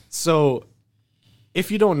 So,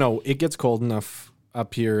 if you don't know, it gets cold enough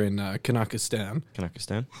up here in Kazakhstan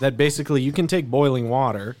Kazakhstan. that basically you can take boiling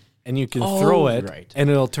water and you can throw it right. and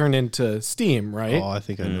it'll turn into steam, right? Oh, I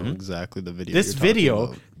think I know exactly the video. This you're talking video,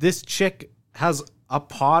 about. this chick has a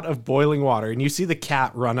pot of boiling water and you see the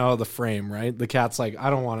cat run out of the frame, right? The cat's like, I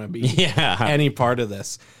don't want to be Yeah. any part of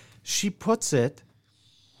this. She puts it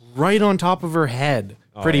right on top of her head,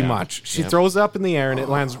 pretty yeah. much. She Yep. throws it up in the air and it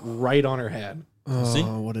lands right on her head. See?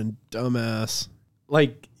 Oh, what a dumbass.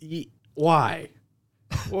 Like, why?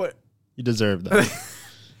 What? You deserve that.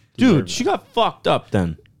 Dude, she got fucked up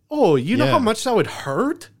then. Oh, you know Yeah. how much that would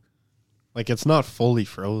hurt? Like, it's not fully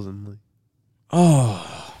frozen. Like,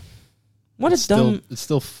 Oh. What a dumb. it's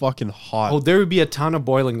still fucking hot. Oh, there would be a ton of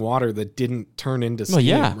boiling water that didn't turn into steam, Well,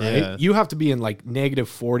 yeah. right? Yeah. You have to be in like negative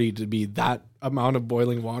 40 to be that amount of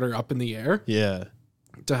boiling water up in the air Yeah.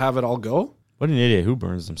 to have it all go. What an idiot. Who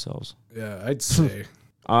burns themselves? Yeah, I'd say.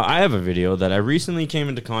 I have a video that I recently came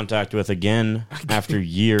into contact with again after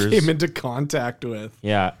years. Came into contact with.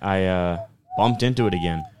 Yeah, I bumped into it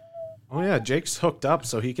again. Oh, yeah, Jake's hooked up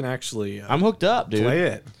so he can actually I'm hooked up, dude. play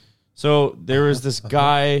it. So there was this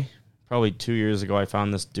guy, probably 2 years ago. I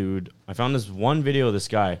found this dude. I found this one video of this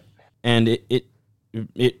guy, and it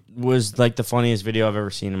was like the funniest video I've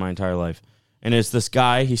ever seen in my entire life. And it's this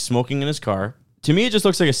guy. He's smoking in his car. To me, it just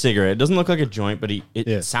looks like a cigarette. It doesn't look like a joint, but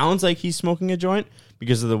it sounds like he's smoking a joint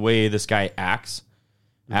because of the way this guy acts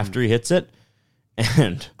after he hits it.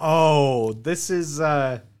 And Oh, this is,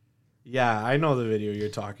 yeah, I know the video you're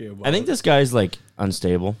talking about. I think this guy's like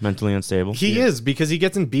unstable, mentally unstable. He is because he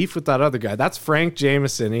gets in beef with that other guy. That's Frank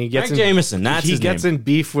Jameson. He gets Frank Jameson, that's he his gets name. in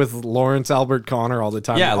beef with Lawrence Albert Connor all the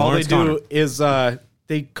time. Yeah, all Lawrence they do Connor. is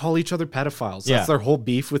they call each other pedophiles. Yeah. That's their whole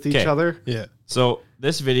beef with each 'Kay. other. Yeah. So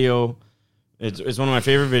this video, it's one of my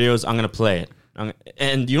favorite videos. I'm gonna play it,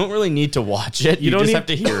 and you don't really need to watch it. You don't just need- have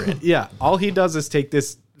to hear it. Yeah, all he does is take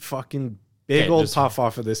this fucking big Okay, old just- puff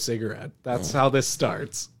off of this cigarette. That's how this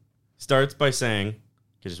starts. Starts by saying,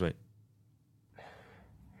 okay, just wait.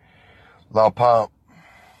 Low pump.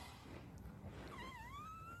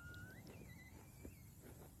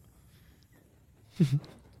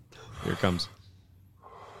 Here it comes.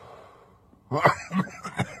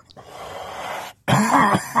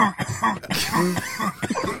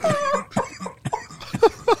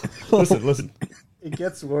 Listen. It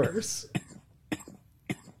gets worse.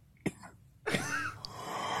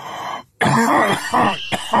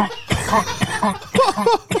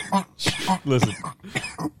 Listen.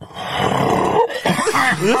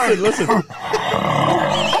 Listen.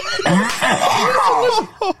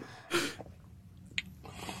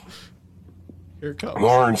 Here it comes.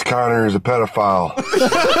 Lawrence Connor is a pedophile.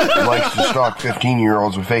 He likes to stalk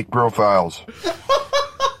 15-year-olds with fake profiles.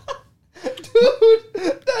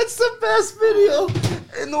 That's the best video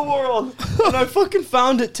in the world. And I fucking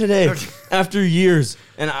found it today after years.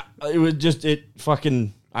 And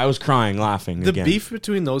I was crying, laughing The again. beef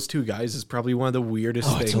between those two guys is probably one of the weirdest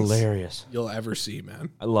Oh, things it's hilarious. you'll ever see, man.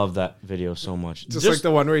 I love that video so much. Just like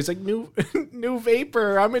the one where he's like, new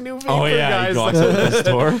vapor. I'm a new vapor, oh yeah, guys. he walks out of the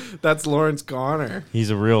store. That's Lawrence Connor. He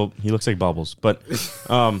looks like Bubbles. But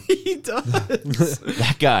He does.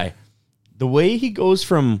 that guy, the way he goes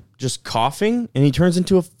from just coughing and he turns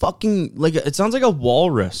into a fucking, it sounds like a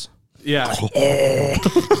walrus. Yeah.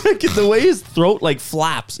 The way his throat like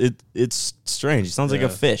flaps, it's strange. He sounds like a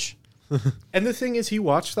fish. And the thing is, he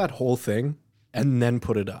watched that whole thing and then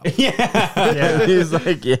put it up. Yeah. He's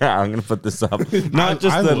like, yeah, I'm gonna put this up. Not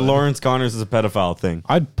just I that would. Lawrence Connors is a pedophile thing.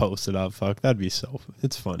 I'd post it up. Fuck, that'd be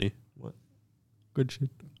it's funny. What? Good shit.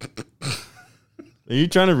 Are you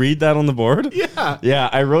trying to read that on the board? Yeah. Yeah,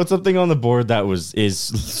 I wrote something on the board that is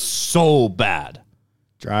so bad.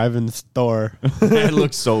 Driving store. It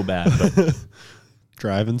looks so bad. But.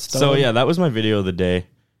 Driving store. So yeah, that was my video of the day.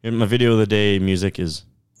 And my video of the day music is.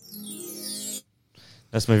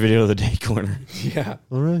 That's my video of the day corner. Yeah.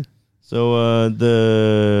 All right. So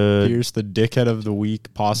Here's the dickhead of the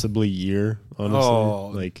week, possibly year.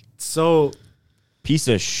 Honestly, like So, piece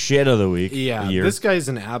of shit of the week. yeah, year, this guy's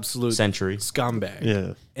an absolute century. scumbag.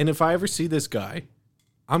 yeah. And if I ever see this guy,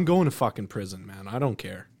 I'm going to fucking prison, man. I don't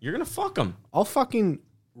care. You're gonna fuck him. I'll fucking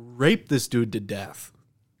rape this dude to death.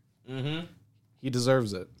 Mm-hmm. He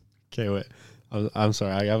deserves it. Okay, wait. I'm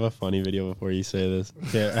sorry. I have a funny video before you say this.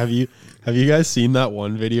 Okay, have you guys seen that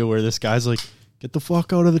one video where this guy's like, "Get the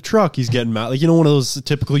fuck out of the truck"? He's getting mad, like, you know, one of those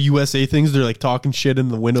typical USA things. They're like talking shit in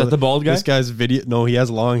the window. Is that the bald guy? This guy's video. No, he has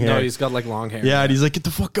long hair. No, he's got like long hair. Yeah, and he's like, "Get the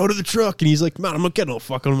fuck out of the truck!" And he's like, "Man, I'm not getting the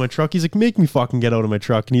fuck out of my truck." He's like, "Make me fucking get out of my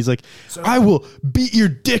truck." And he's like, "I will beat your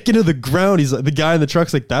dick into the ground." He's like, the guy in the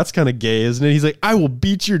truck's like, "That's kind of gay, isn't it?" He's like, "I will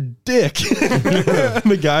beat your dick." And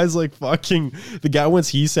the guy's like, fucking. The guy, once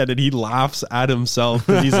he said it, he laughs at himself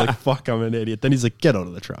because he's like, "Fuck, I'm an idiot." Then he's like, "Get out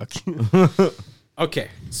of the truck." Okay,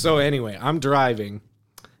 so anyway, I'm driving,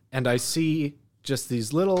 and I see just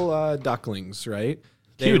these little ducklings, right?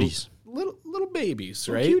 Cuties. Little babies,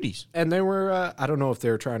 Little right? cuties. And they were, I don't know if they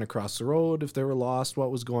were trying to cross the road, if they were lost,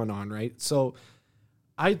 what was going on, right? So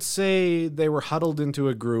I'd say they were huddled into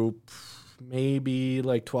a group, maybe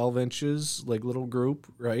like 12 inches, like little group,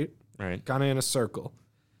 right? Right. Kind of in a circle.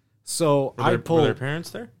 So Were I their pulled.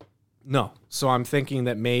 parents there? No. So I'm thinking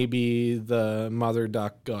that maybe the mother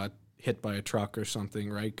duck got hit by a truck or something,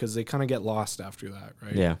 right? Because they kind of get lost after that,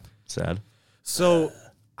 right? Yeah. Sad. So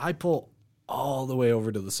I pull all the way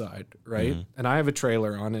over to the side, right? And I have a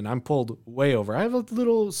trailer on, and I'm pulled way over. I have a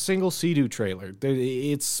little single Sea-Doo trailer.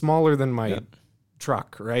 It's smaller than my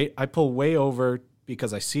truck, right? I pull way over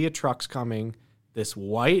because I see a truck's coming. This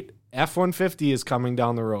white F-150 is coming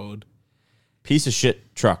down the road. Piece of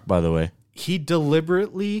shit truck, by the way. He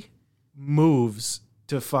deliberately moves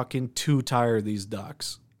to fucking two-tire these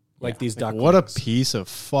ducks. Like these ducklings. What a piece of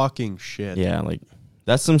fucking shit. Yeah, like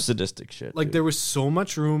that's some sadistic shit. Like dude. there was so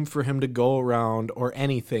much room for him to go around or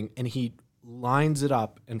anything, and he lines it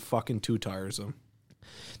up and fucking two tires them.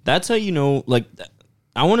 That's how you know. Like,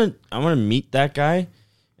 I want to meet that guy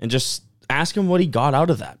and just ask him what he got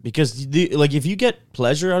out of that. Because like, if you get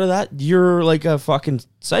pleasure out of that, you're like a fucking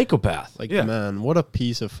psychopath. Like, Yeah. man, what a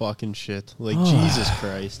piece of fucking shit. Like, Jesus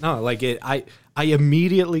Christ. No, like it. I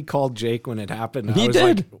immediately called Jake when it happened. He I was did?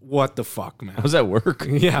 like, "What the fuck, man?" I was at work.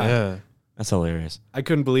 Yeah, Yeah. That's hilarious. I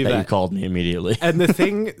couldn't believe That you that. called me immediately. And the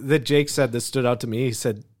thing that Jake said that stood out to me, he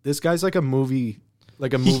said, "This guy's like a movie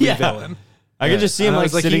Yeah. villain." I could just see him And I like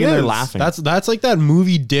was like, sitting he in there is. laughing. That's like that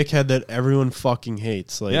movie dickhead that everyone fucking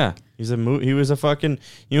hates. Like, yeah. He was a fucking.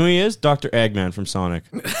 You know who he is? Dr. Eggman from Sonic.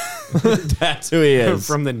 That's who he is.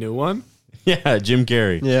 From the new one. Yeah, Jim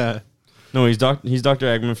Carrey. Yeah. No, he's Dr.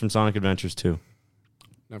 Eggman from Sonic Adventures 2.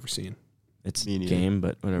 Never seen. It's Me neither. game,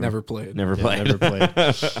 but whatever. Never played. Never Yeah, played. never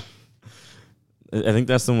played. I think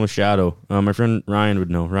that's the one with Shadow. My friend Ryan would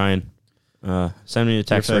know. Ryan, send me a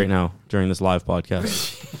text Your right now during this live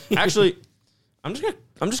podcast. Actually, I'm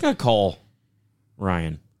just gonna call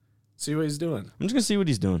Ryan. See what he's doing. I'm just gonna see what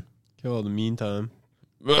he's doing. Okay, well, in the meantime,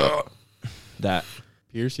 That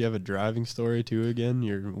Pierce, you have a driving story too again?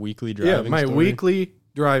 Your weekly driving Yeah, my story? weekly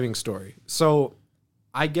driving story. So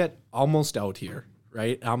I get almost out here,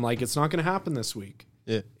 right? I'm like, it's not going to happen this week.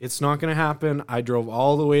 Yeah. It's not going to happen. I drove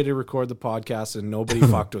all the way to record the podcast and nobody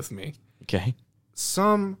fucked with me. okay?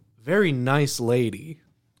 Some very nice lady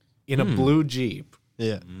in a blue Jeep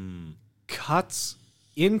Yeah. cuts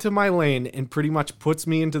into my lane and pretty much puts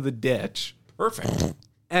me into the ditch. Perfect.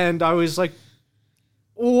 And I was like,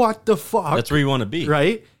 what the fuck? That's where you want to be,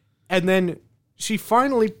 Right? And then she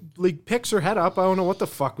finally like picks her head up. I don't know what the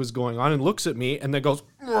fuck was going on and looks at me and then goes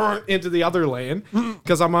into the other lane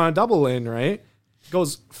because I'm on a double lane, right?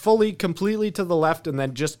 Goes fully, completely to the left and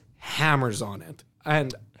then just hammers on it.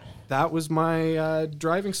 And that was my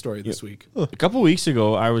driving story this week. A couple weeks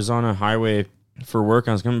ago, I was on a highway for work.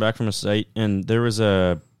 I was coming back from a site, and there was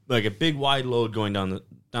a big wide load going down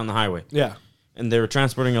the highway, Yeah. and they were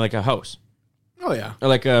transporting like a house, Oh, yeah. or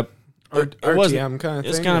like a RTM kind of thing.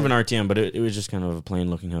 It's kind of an RTM, but it was just kind of a plain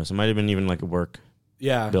looking house. It might have been even like a work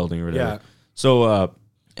building or whatever. Yeah. So,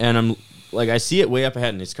 and I'm like, I see it way up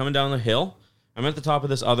ahead, and it's coming down the hill. I'm at the top of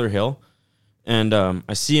this other hill, and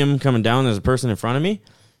I see him coming down. There's a person in front of me,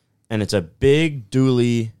 and it's a big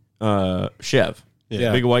dually Chev.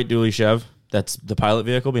 Yeah. Big white dually Chev. That's the pilot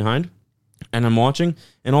vehicle behind. And I'm watching,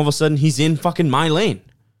 and all of a sudden, he's in fucking my lane.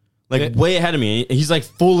 Like, way ahead of me. He's, like,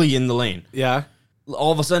 fully in the lane. Yeah.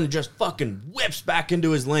 All of a sudden, it just fucking whips back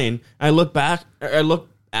into his lane. I look back. I look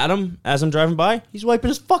at him as I'm driving by. He's wiping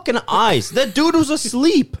his fucking eyes. That dude was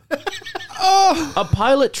asleep. A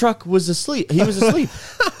pilot truck was asleep. He was asleep.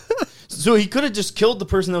 So he could have just killed the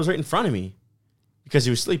person that was right in front of me because he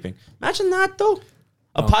was sleeping. Imagine that, though.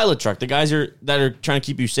 A pilot truck, the guys that are trying to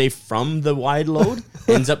keep you safe from the wide load,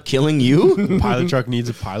 ends up killing you. Pilot truck needs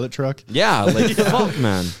a pilot truck. Yeah, like, fuck,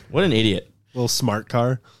 man. What an idiot. Little smart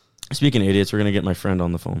car. Speaking of idiots, we're going to get my friend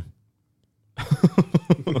on the phone.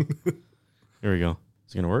 Here we go.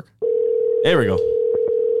 Is it going to work? There we go.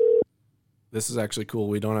 This is actually cool.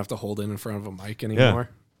 We don't have to hold it in front of a mic anymore.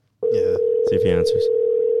 Yeah. See if he answers.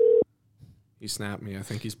 He snapped me. I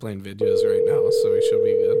think he's playing videos right now, so he should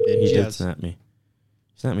be good. He did snap me.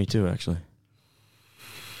 Snap me too, actually.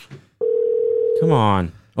 Come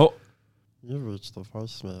on. Oh, You reached the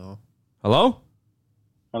voicemail. hello?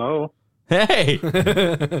 Hello. Hey.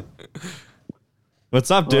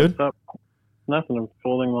 What's up, dude? What's up? Nothing. I'm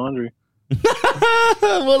folding laundry.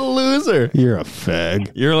 What a loser. You're a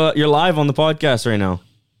fag. You're live on the podcast right now.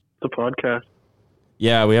 The podcast.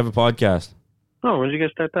 Yeah, we have a podcast. Oh, when did you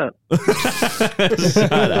guys start that?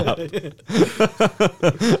 Shut up.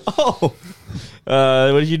 Oh. What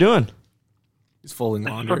are you doing? He's folding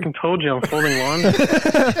I laundry. fucking told you I'm folding laundry.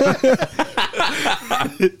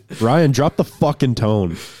 Ryan, drop the fucking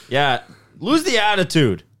tone. Yeah, lose the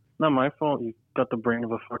attitude. Not my fault. You got the brain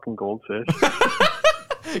of a fucking goldfish.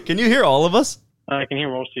 Can you hear all of us? I can hear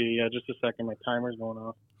most of you. Yeah, just a second. My timer's going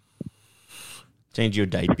off. Change your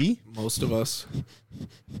diaper? Most of us.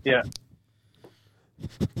 Yeah.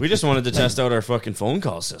 We just wanted to test out our fucking phone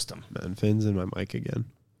call system. Man, Finn's in my mic again.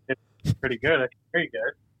 It's pretty good. I can hear you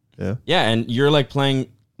guys. Yeah, and you're like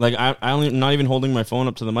playing, like I'm not even holding my phone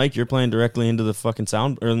up to the mic. You're playing directly into the fucking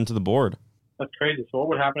sound or into the board. That's crazy. So what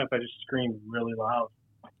would happen if I just screamed really loud?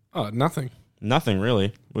 Oh, nothing. Nothing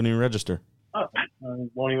really. Wouldn't even register. Oh, I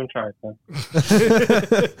won't even try it then.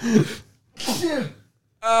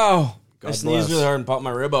 Oh, I God sneezed bless. really hard and popped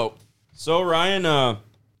my rib out. So Ryan,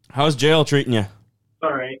 how's jail treating you?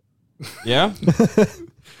 All right. Yeah,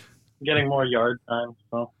 Getting more yard time.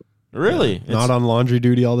 So really? It's- Not on laundry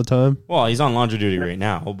duty all the time. Well, he's on laundry duty right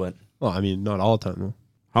now, but Well, I mean, not all the time, though.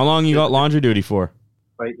 how long you got laundry duty for?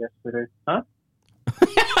 fight yesterday. Huh?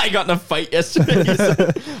 I got in a fight yesterday.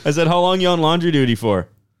 I said, how long you on laundry duty for?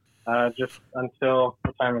 Just until,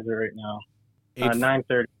 what time is it right now?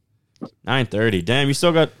 9:30. 9:30. Damn, you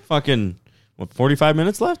still got fucking, 45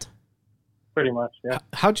 minutes left? Pretty much, yeah.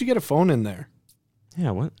 How'd you get a phone in there?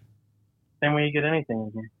 Yeah, what? Same way you get anything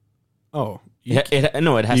in here. Oh,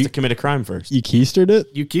 No, it has to commit a crime first. You keistered it?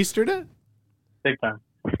 you keistered it? Big time.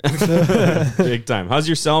 Big time. How's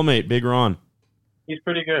your cellmate, Big Ron? He's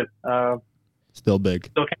pretty good. Still big.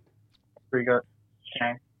 Pretty good.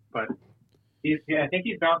 Shank, but I think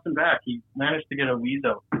he's bouncing back. He managed to get a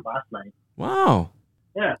wheezo last night. Wow.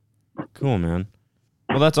 Yeah. Cool, man.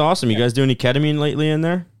 Well, that's awesome. You guys do any ketamine lately in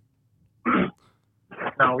there?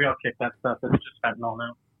 No, we all kick that stuff. It's just fentanyl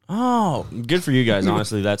now. Oh, good for you guys.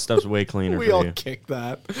 Honestly, that stuff's way cleaner We for all you. kick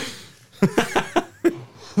that.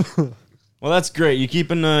 Well, that's great. You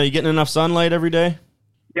getting enough sunlight every day?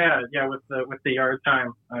 Yeah. With the yard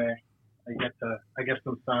time, I get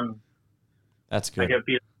some sun. That's I good. get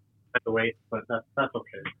beat at the weight, but that's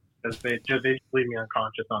okay because they just leave me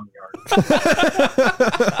unconscious on the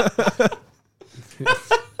yard.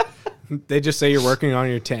 They just say you're working on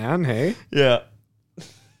your tan, hey? Yeah.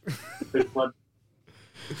 There's blood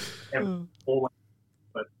and whole,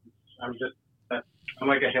 but I'm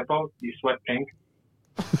like a hippo. You sweat pink.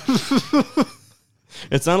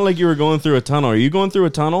 It sounded like you were going through a tunnel. Are you going through a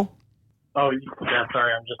tunnel? Oh yeah,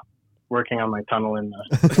 sorry. I'm just working on my tunnel in the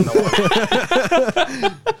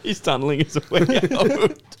He's tunneling his way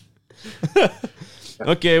out.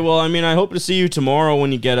 Okay, well, I mean, I hope to see you tomorrow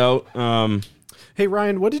when you get out. Hey,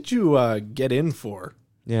 Ryan, what did you get in for?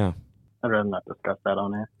 Yeah. I'd rather not discuss that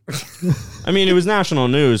on air. I mean, it was national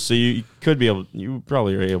news, so you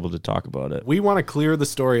probably are able to talk about it. We want to clear the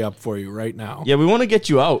story up for you right now. Yeah, we want to get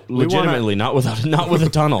you out legitimately, not with a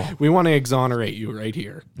tunnel. We want to exonerate you right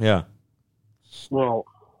here. Yeah. Well,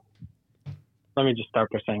 let me just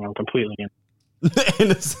start by saying I'm completely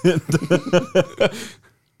Innocent.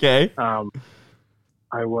 Okay. I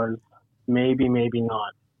was maybe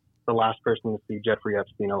not the last person to see Jeffrey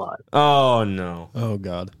Epstein alive. Oh no. Oh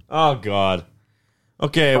God. Oh God.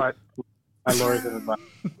 Okay. But my lawyers have advised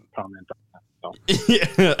me to comment on that. So.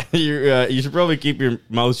 Yeah, you should probably keep your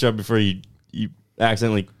mouth shut before you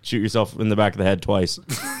accidentally shoot yourself in the back of the head twice.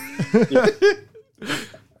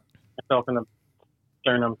 Myself in the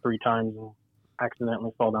sternum 3 times and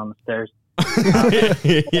accidentally fall down the stairs.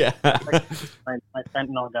 Yeah. My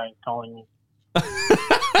fentanyl guy is calling me.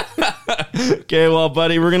 Okay, well,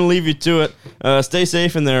 buddy, we're gonna leave you to it. Stay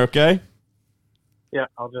safe in there, okay? Yeah,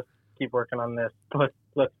 I'll just keep working on this.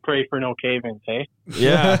 Let's pray for no cave-ins, hey?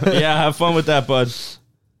 Yeah. Have fun with that, bud.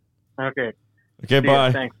 Okay. Okay, See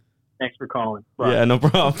ya. bye. Thanks for calling. Bye. Yeah, no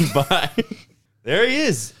problem. Bye. There he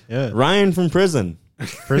is. Yeah. Ryan from prison.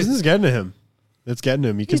 Prison's getting to him. It's getting to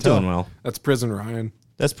him. You can He's tell. doing well. That's Prison Ryan.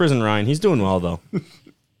 That's prison Ryan. He's doing well though.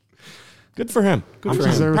 Good for him. I'm Think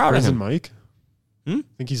he's there with proud of Prison him. Mike.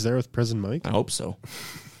 Think he's there with Prison Mike. I hope so.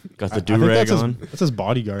 Got the I think do-rag that's on. That's his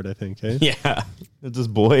bodyguard, I think. Hey, Yeah, it's his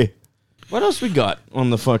boy. What else we got on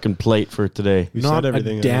the fucking plate for today? we Not said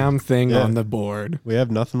everything. a I damn think. thing Yeah. on the board. We have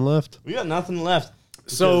nothing left. We got nothing left.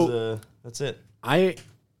 So- because, that's it. I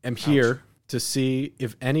am here to see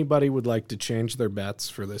if anybody would like to change their bets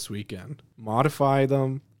for this weekend. Modify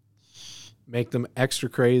them, make them extra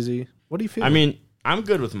crazy. What do you feel? I mean, I'm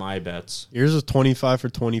good with my bets. Yours was 25 for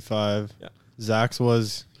 25. Yeah. Zach's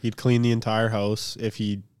was he'd clean the entire house if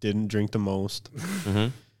he didn't drink the most. Mm-hmm.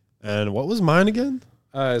 And what was mine again?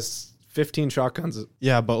 it's 15 shotguns,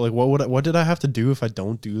 Yeah, but like, what did I have to do if I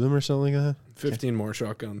don't do them or something like that? 15 more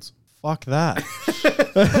shotguns. Fuck that.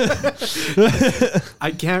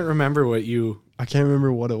 I can't remember what you I can't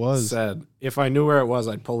remember what it was. said. If I knew where it was,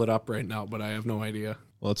 I'd pull it up right now, but I have no idea.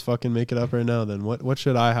 Well, let's fucking make it up right now. Then what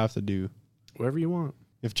should I have to do? Whatever you want.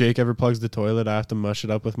 If Jake ever plugs the toilet, I have to mush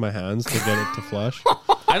it up with my hands to get it to flush.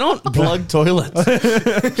 I don't plug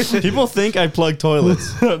toilets. People think I plug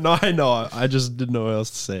toilets. No, I know. I just didn't know what else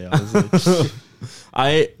to say. Honestly.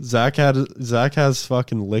 Zach has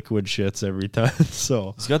fucking liquid shits every time.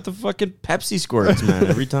 So He's got the fucking Pepsi squirts, man,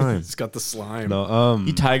 every time. It's got the slime. no,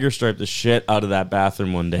 He tiger striped the shit out of that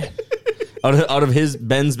bathroom one day. out of his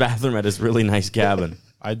Ben's bathroom at his really nice cabin.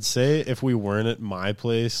 I'd say if we weren't at my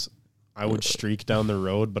place, I would streak down the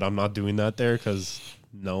road, but I'm not doing that there because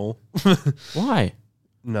no, Why?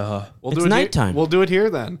 nah. We'll It's do it nighttime. We'll do it here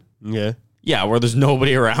then. Yeah, Yeah, where there's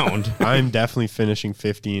nobody around. I'm definitely finishing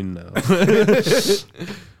 15 now.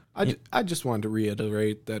 I just wanted to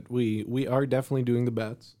reiterate that we are definitely doing the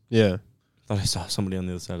bets. Yeah, Thought I saw somebody on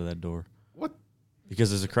the other side of that door. What?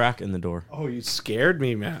 Because there's a crack in the door. Oh, you scared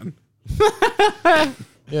me, man.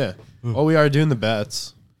 yeah. Well, we are doing the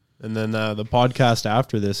bets. And then the podcast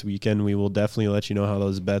after this weekend, we will definitely let you know how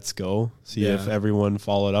those bets go. See if everyone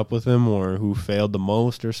followed up with them or who failed the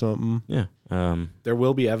most or something. Yeah. There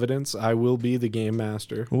will be evidence. I will be the game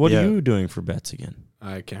master. What Yeah. are you doing for bets again?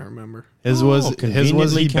 I can't remember. His was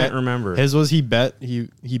conveniently he can't bet, remember. His was he bets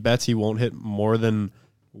he won't hit more than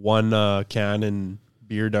one can and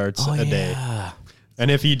beer darts a day. And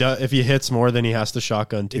if he hits more, then he has to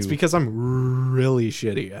shotgun too. It's because I'm really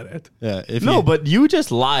shitty at it. yeah. If No, he, but you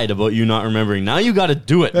just lied about you not remembering. Now you got to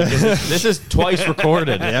do it because this is twice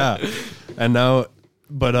recorded. yeah. And now,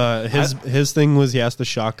 but his thing was he has to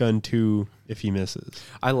shotgun 2 if he misses.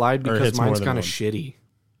 I lied Or because hits more mine's than kind of one. shitty.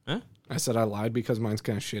 Huh? I said I lied because mine's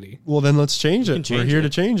kind of shitty. Well, then let's change it. can change We're here it. to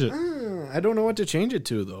change it. I don't know what to change it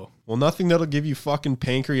to though. Well, nothing that'll give you fucking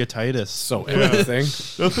pancreatitis. So anything.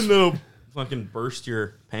 Nothing that'll fucking burst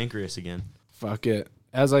your pancreas again. Fuck it.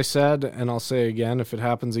 As I said, and I'll say again, if it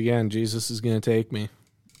happens again, Jesus is gonna take me.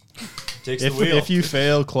 Takes If you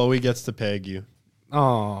fail, Chloe gets to peg you.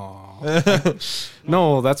 Oh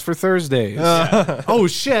no, that's for Thursdays. Oh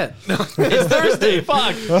shit! It's Thursday.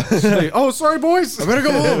 Fuck. Oh, sorry, boys. I better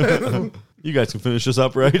go home. You guys can finish this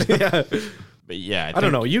up, right? Yeah. But yeah, I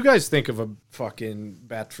don't know. You guys think of a fucking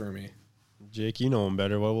bet for me. Jake, you know him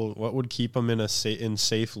better. What would keep him in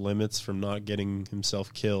safe limits from not getting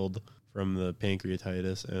himself killed from the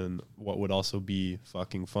pancreatitis, and what would also be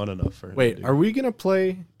fucking fun enough for him? Wait, to do? are we gonna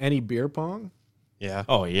play any beer pong? Yeah,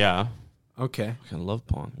 Oh yeah, Okay. I love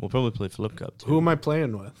Pong. We'll probably play Flip Cup too. Who am I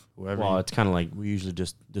playing with? whoever. Well, you- it's kind of like we usually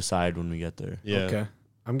just decide when we get there. yeah. Okay.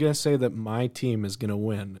 I'm gonna say that my team is gonna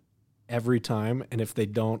win every time, and if they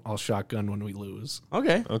don't, I'll shotgun when we lose.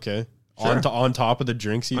 Okay. Okay. Sure. On top of the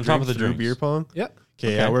drinks you On drink top of the through drinks. beer pong. Yeah.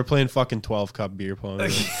 Okay, yeah, we're playing fucking 12-cup beer pong.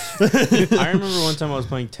 I remember one time I was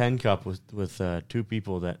playing 10 cup with 2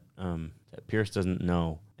 people that Pierce doesn't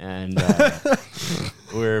know, and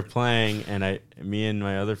we were playing, and me and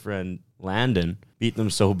my other friend Landon beat them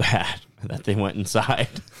so bad that they went inside.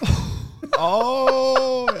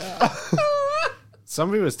 Oh, yeah.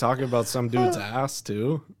 Somebody was talking about some dude's ass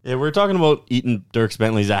too. Yeah, we were talking about eating Dirk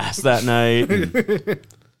Bentley's ass that night. It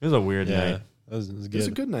was a weird night. That was good. It was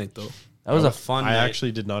a good night though. That was a fun I night.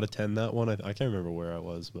 actually did not attend that one. I can't remember where I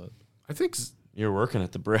was, but I think You're working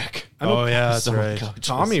at the Brick. oh yeah, that's Someone right. coaches.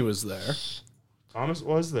 Tommy was there. Thomas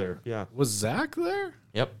was there. Yeah. Was Zach there?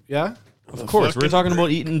 Yep. Yeah. Of course. We were talking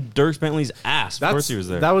about eating Dirk Bentley's ass. Of course he was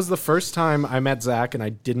there. That was the first time I met Zach, and I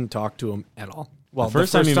didn't talk to him at all. Well, the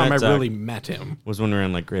first first time you time met I Zach really met him. was when we were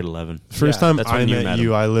in like grade 11. First Yeah, time that's I when you met met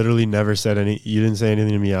you, I literally never said any. You didn't say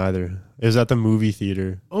anything to me either. It was at the movie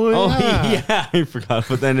theater. Oh, yeah. I forgot.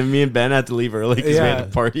 But then me and Ben had to leave early because we Yeah. had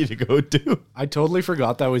a party to go to. I totally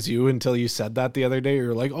forgot that was you until you said that the other day. You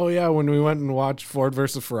were like, "Oh yeah," when we went and watched Ford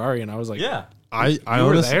versus Ferrari, and I was like, Yeah. I You were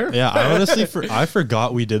honestly, there? yeah, I honestly, I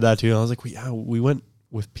forgot we did that too. I was like, we went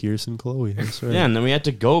with Pierce and Chloe. That's right. Yeah, and then we had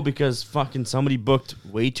to go because fucking somebody booked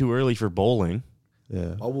way too early for bowling.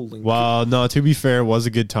 Yeah. bowling. Well, no, to be fair, it was a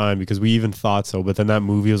good time because we even thought so. But then that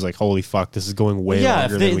movie was like, holy fuck, this is going way Yeah,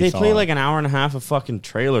 longer if than we they thought. play like an hour and a half of fucking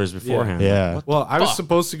trailers beforehand. Yeah. Like, Well, I was fuck?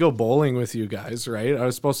 supposed to go bowling with you guys, right? I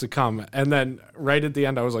was supposed to come, and then right at the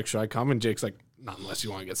end, I was like, "Should I come?" And Jake's like, "Not unless you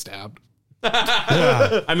want to get stabbed."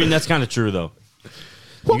 I mean, that's kind of true though.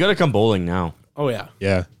 You got to come bowling now. Oh yeah,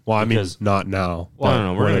 Yeah. Well, I mean, Because- not now. Well, but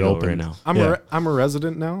no, we're when gonna it go opened. right now. I'm a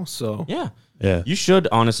resident now, so Yeah. Yeah. You should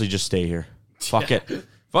honestly just stay here. Fuck it.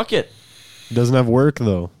 Fuck it. It doesn't have work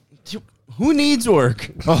though. Who needs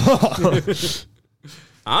work?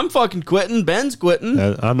 I'm fucking quitting. Ben's quitting.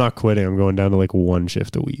 I'm not quitting. I'm going down to like one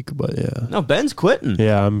shift a week. But yeah. No, Ben's quitting.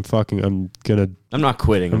 Yeah, I'm gonna I'm not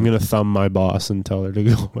quitting. I'm gonna thumb my boss and tell her to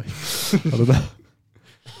go away. I don't know.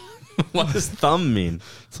 What does thumb mean?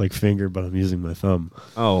 It's like finger, but I'm using my thumb.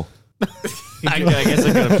 Oh. I guess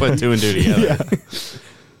I'm gonna put two and two together.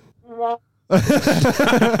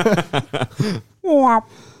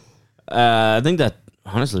 I think that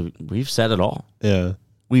honestly, we've said it all. Yeah.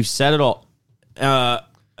 We've said it all.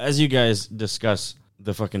 As you guys discuss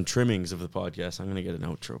the fucking trimmings of the podcast, I'm gonna get an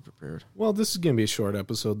outro prepared. well, this is gonna be a short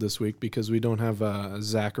episode this week because we don't have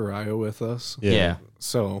Zachariah with us. Yeah.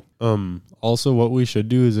 So Also, what we should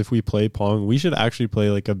do is if we play Pong, we should actually play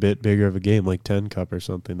like a bit bigger of a game, like 10 Cup or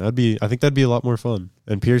something. I think that'd be a lot more fun.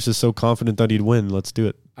 And Pierce is so confident that he'd win. Let's do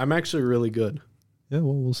it. I'm actually really good. Yeah,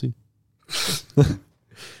 well, we'll see.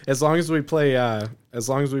 As long as we play,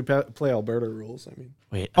 play Alberta rules. I mean,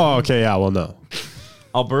 Wait. Oh, okay. Yeah, well, no.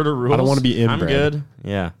 Alberta rules. I don't wanna be I'm inbred. good.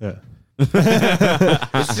 Yeah. Yeah.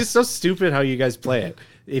 it's just so stupid how you guys play it.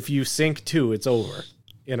 If you sink two, it's over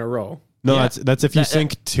in a row. No, Yeah. that's if you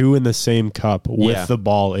sink two in the same cup with Yeah. the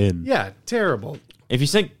ball in. Yeah, terrible. If you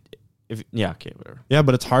sink, okay, whatever. Yeah,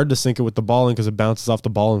 but it's hard to sink it with the ball in because it bounces off the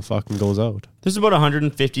ball and fucking goes out. There's about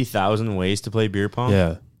 150,000 ways to play beer pong.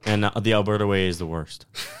 Yeah. And the Alberta way is the worst.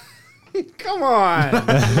 Come on.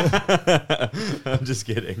 I'm just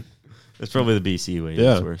kidding. It's probably the BC way. Yeah.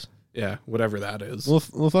 That's worse. Yeah, whatever that is.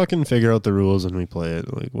 We'll fucking figure out the rules and we play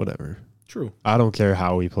it. Like, whatever. True. I don't care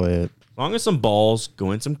how we play it. As long as some balls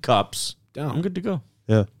go in some cups, Down. I'm good to go.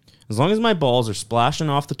 Yeah. As long as my balls are splashing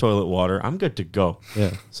off the toilet water, I'm good to go.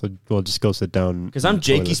 Yeah. So we'll just go sit down. Because I'm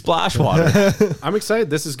Jakey Toilet. Splashwater. I'm excited.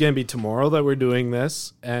 This is going to be tomorrow that we're doing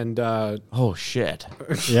this. And Oh, shit.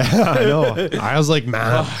 Yeah, I know. I was like,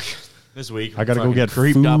 man. This week, I gotta go fucking get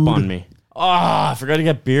creeped food. up on me. Oh, I forgot to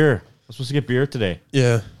get beer. I'm supposed to get beer today.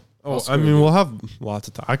 Yeah. Oh, Also I mean, we'll have lots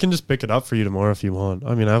of time. I can just pick it up for you tomorrow if you want.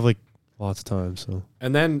 I mean, I have like lots of time, so.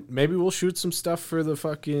 and then maybe we'll shoot some stuff for the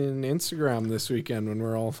fucking Instagram this weekend when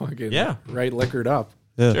we're all fucking right liquored up.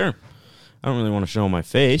 Yeah. Sure. I don't really want to show my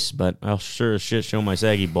face, but I'll sure as shit show my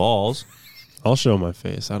saggy balls. I'll show my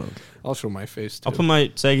face. I don't. I'll show my face too. I'll put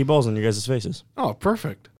my saggy balls on your guys' faces. Oh,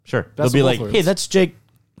 perfect. Sure. Best They'll be of like, both hey, worlds. that's Jake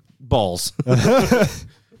balls.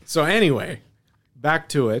 So anyway, back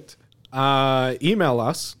to it. Email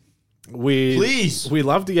us. Please. We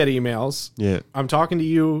love to get emails. Yeah. I'm talking to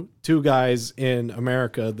you two guys in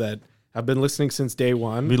America that have been listening since day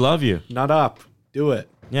one. We love you. Not up. Do it.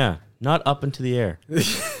 Yeah. Not up into the air.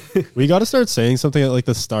 We got to start saying something at like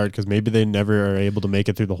the start because maybe they never are able to make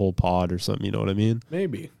it through the whole pod or something. You know what I mean?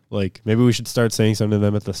 Maybe. Like maybe we should start saying something to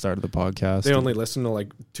them at the start of the podcast. They only listen to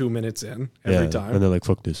like 2 minutes in every time. And they're like,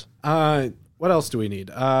 fuck this. What else do we need?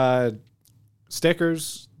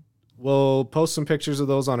 Stickers. We'll post some pictures of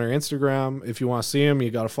those on our Instagram. If you want to see them, you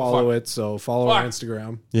got to follow it. So follow our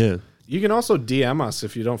Instagram. Yeah. You can also DM us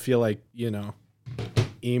if you don't feel like,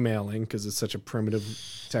 emailing because it's such a primitive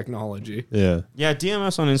technology. Yeah. Yeah, DM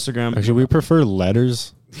us on Instagram. Actually, we prefer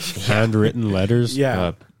letters, handwritten letters.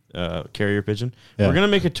 Yeah. Carrier pigeon. Yeah. We're gonna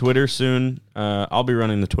make a Twitter soon. I'll be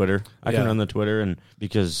running the Twitter. I Yeah. can run the Twitter, and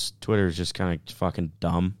because Twitter is just kind of fucking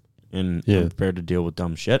dumb. and Yeah. I'm prepared to deal with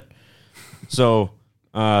dumb shit. So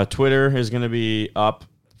Twitter is going to be up.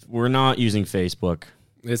 We're not using Facebook.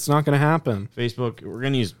 It's not going to happen. Facebook, we're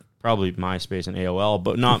going to use probably MySpace and AOL,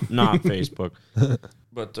 but not Facebook.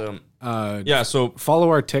 But yeah, so Follow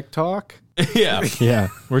our TikTok. yeah, Yeah.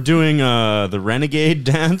 we're doing the Renegade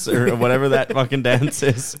dance or whatever that fucking dance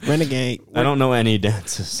is. Renegade. I don't know any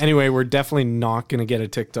dances. Anyway, we're definitely not going to get a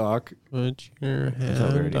TikTok. Put your thought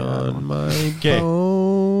we already hand had on my Okay.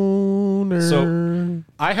 boner. So-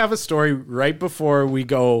 I have a story right before we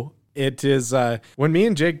go. It is when me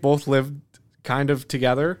and Jake both lived kind of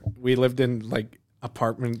together. We lived in like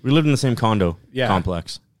apartment We lived in the same condo Yeah.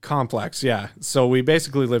 complex. yeah. So we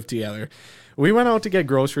basically lived together. We went out to get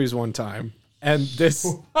groceries one time, and this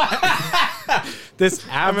this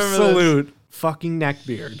absolute fucking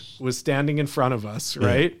neckbeard was standing in front of us,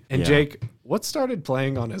 right? And Yeah. Jake, what started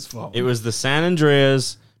playing on his phone? It was the San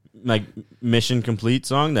Andreas like Mission Complete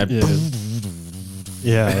song that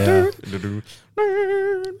Yeah.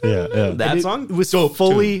 Yeah. that It song was Dope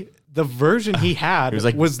fully the version he had was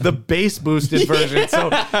like- was the bass boosted version. So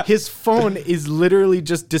his phone is literally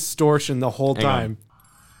just distortion the whole Hang on. time.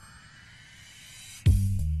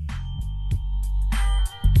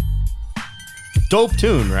 dope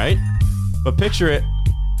tune, right? But picture it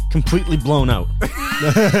completely blown out.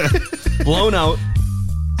 Blown out.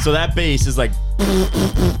 So that bass is like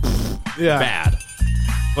Yeah. bad.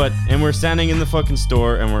 And we're standing in the fucking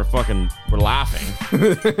store and we're laughing.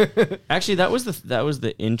 Actually, that was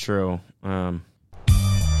the intro.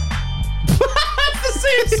 It's the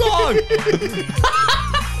same song.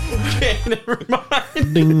 Okay, never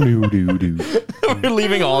mind. Ding doo doo doo. We're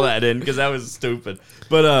leaving all that in because that was stupid.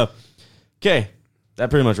 But okay, that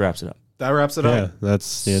pretty much wraps it up. That wraps it Yeah, up.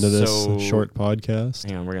 that's the end of this So- short podcast.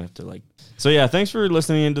 Hang on, we're gonna have to like. So yeah, thanks for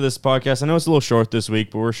listening into this podcast. I know it's a little short this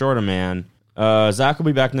week, but we're short a man. Zach will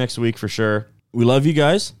be back next week for sure. We love you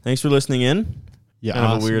guys. Thanks for listening in. Yeah, Kind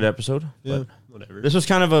of awesome. a weird episode. Yeah, But whatever. this was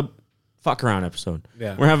kind of a fuck around episode.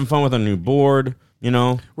 Yeah. We're having fun with our new board. You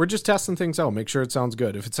know, We're just testing things out. Make sure it sounds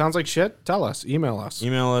good. If it sounds like shit, tell us. Email us.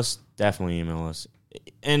 email us. Definitely email us.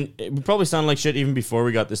 And it would probably sound like shit even before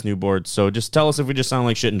we got this new board. So just tell us if we just sound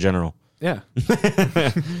like shit in general. Yeah.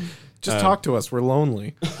 Just talk to us. We're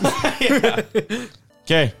lonely.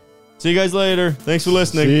 Okay. See you guys later. Thanks for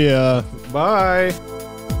listening. See ya. Bye.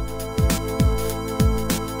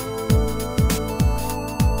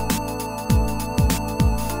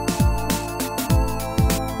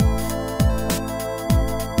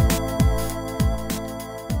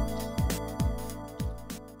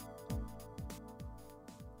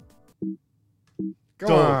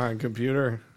 Go on, computer.